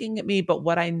looking at me? But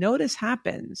what I notice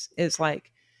happens is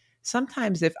like,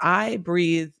 sometimes if I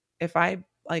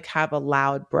like have a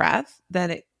loud breath,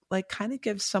 then it like kind of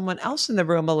gives someone else in the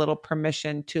room a little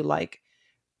permission to like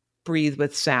breathe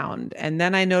with sound. And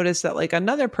then I notice that like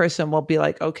another person will be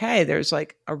like, okay, there's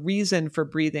like a reason for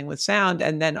breathing with sound.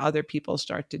 And then other people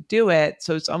start to do it.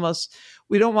 So it's almost,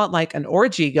 we don't want like an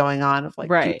orgy going on of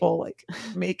like people like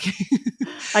making.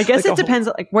 I guess like it depends.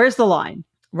 Like, where's the line?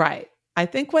 Right. I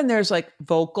think when there's like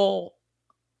vocal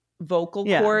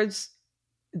cords,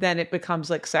 then it becomes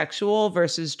like sexual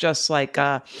versus just like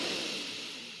a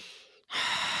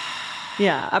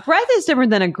breath is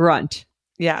different than a grunt.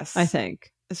 Yes. I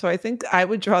think. So I think I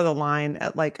would draw the line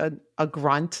at like a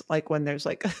grunt, like when there's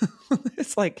like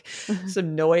it's like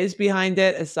some noise behind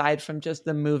it, aside from just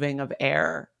the moving of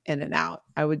air in and out.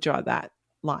 I would draw that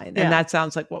line. And that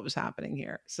sounds like what was happening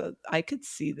here. So I could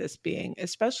see this being,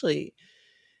 especially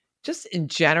just in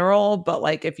general, but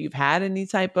like if you've had any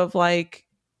type of like,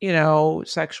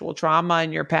 sexual trauma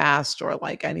in your past, or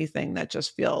like anything that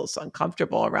just feels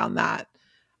uncomfortable around that.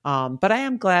 But I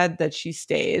am glad that she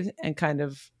stayed and kind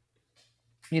of,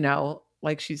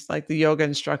 like she's like the yoga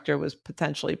instructor was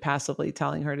potentially passively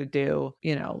telling her to do,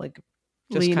 like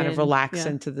just lean kind of relax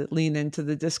lean into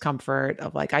the discomfort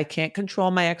of like, I can't control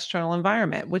my external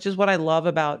environment, which is what I love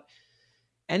about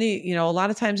a lot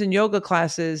of times in yoga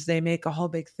classes, they make a whole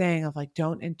big thing of like,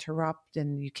 don't interrupt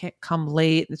and you can't come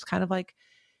late. And it's kind of like,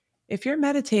 if you're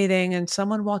meditating and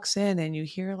someone walks in and you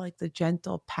hear like the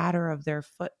gentle patter of their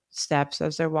footsteps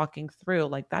as they're walking through,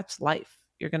 like that's life.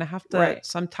 You're going to have to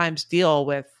sometimes deal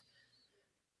with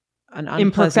an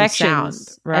unpleasant sound,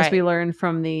 as we learned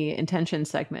from the intention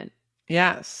segment.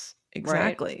 Yes,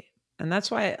 exactly. Right. And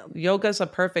that's why yoga is a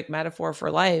perfect metaphor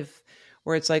for life,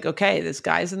 where it's like, okay, this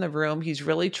guy's in the room. He's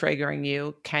really triggering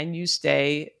you. Can you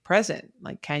stay present?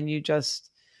 Like, can you just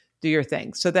do your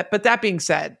thing? But that being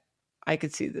said, I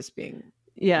could see this being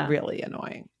really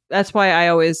annoying. That's why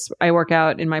I work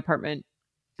out in my apartment.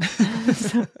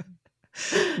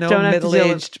 No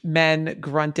middle-aged men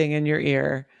grunting in your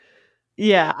ear.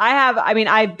 Yeah, I have. I mean,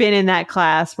 I've been in that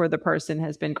class where the person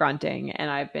has been grunting and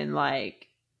I've been like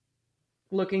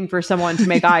looking for someone to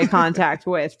make eye contact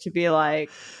with to be like,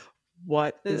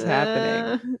 what is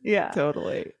happening? Yeah.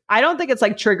 Totally. I don't think it's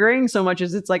like triggering so much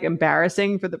as it's like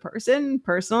embarrassing for the person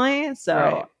personally. So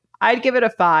Right. I'd give it a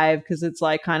 5 because it's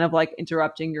like kind of like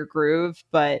interrupting your groove,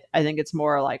 but I think it's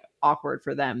more like awkward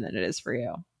for them than it is for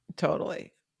you.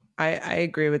 Totally. I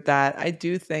agree with that. I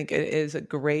do think it is a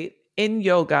great, in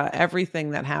yoga, everything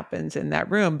that happens in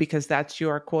that room, because that's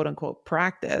your quote unquote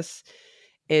practice,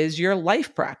 is your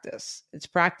life practice. It's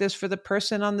practice for the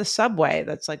person on the subway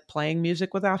that's like playing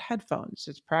music without headphones.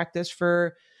 It's practice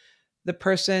for the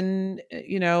person,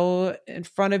 you know, in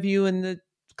front of you in the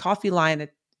coffee line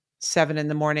at 7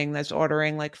 a.m. that's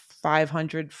ordering like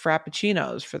 500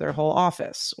 frappuccinos for their whole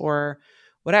office or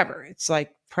whatever. It's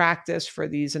like practice for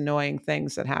these annoying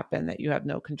things that happen that you have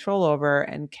no control over.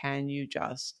 And can you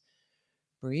just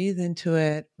breathe into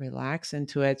it, relax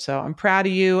into it? So I'm proud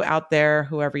of you out there,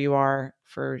 whoever you are,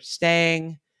 for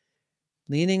staying,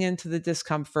 leaning into the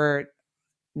discomfort.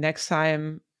 Next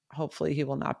time, hopefully he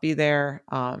will not be there.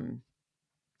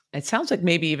 It sounds like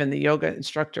maybe even the yoga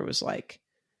instructor was like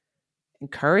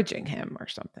encouraging him or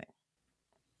something,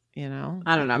 you know?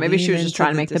 I don't know. Maybe she was just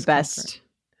trying to make the best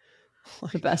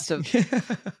of. I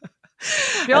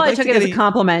feel like I took it as a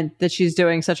compliment that she's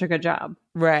doing such a good job.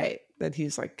 Right. That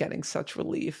he's like getting such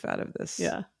relief out of this.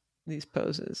 Yeah. These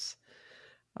poses.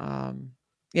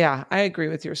 Yeah, I agree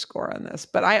with your score on this.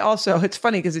 But I also, it's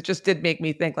funny because it just did make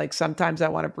me think like sometimes I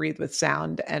want to breathe with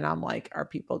sound and I'm like, are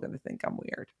people going to think I'm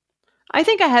weird? I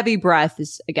think a heavy breath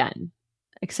is, again,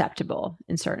 acceptable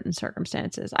in certain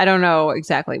circumstances. I don't know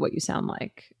exactly what you sound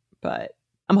like, but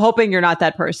I'm hoping you're not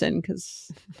that person because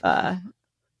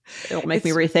it'll make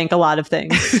me rethink a lot of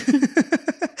things.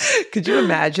 Could you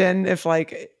imagine if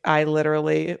like I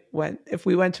literally if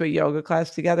we went to a yoga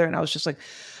class together and I was just like,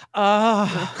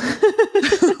 I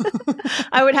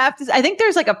would have to. I think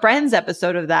there's like a Friends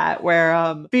episode of that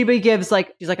where Phoebe gives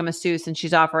like, she's like a masseuse and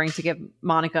she's offering to give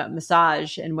Monica a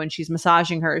massage, and when she's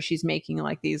massaging her, she's making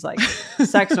like these like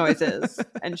sex noises,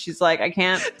 and she's like, I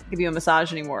can't give you a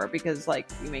massage anymore because like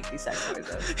you make these sex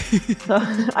noises. So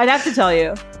I'd have to tell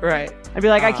you, right? I'd be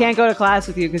like, I can't go to class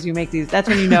with you because you make these. That's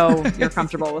when you know you're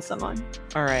comfortable with someone.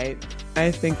 All right,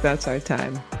 I think that's our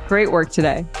time. Great work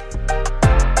today.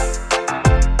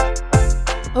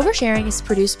 Oversharing is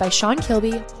produced by Sean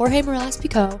Kilby, Jorge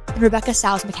Morales-Pico, and Rebecca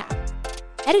Stiles-McCann.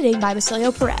 Editing by Basilio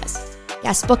Perez.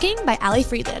 Guest booking by Ali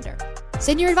Friedlander.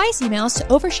 Send your advice emails to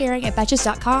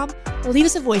oversharing@betches.com or leave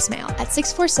us a voicemail at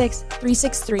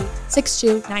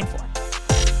 646-363-6294.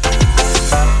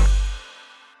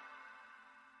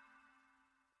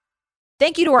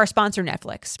 Thank you to our sponsor,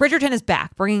 Netflix. Bridgerton is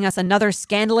back, bringing us another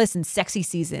scandalous and sexy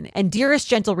season. And dearest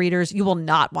gentle readers, you will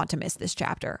not want to miss this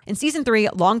chapter. In season 3,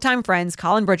 longtime friends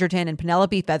Colin Bridgerton and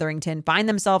Penelope Featherington find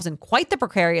themselves in quite the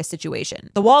precarious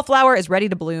situation. The wallflower is ready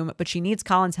to bloom, but she needs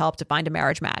Colin's help to find a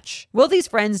marriage match. Will these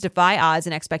friends defy odds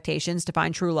and expectations to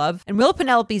find true love? And will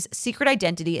Penelope's secret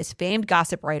identity as famed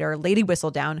gossip writer Lady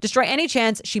Whistledown destroy any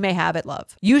chance she may have at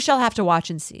love? You shall have to watch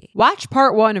and see. Watch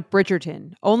part 1 of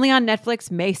Bridgerton, only on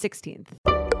Netflix May 16th.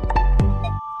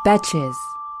 Betches.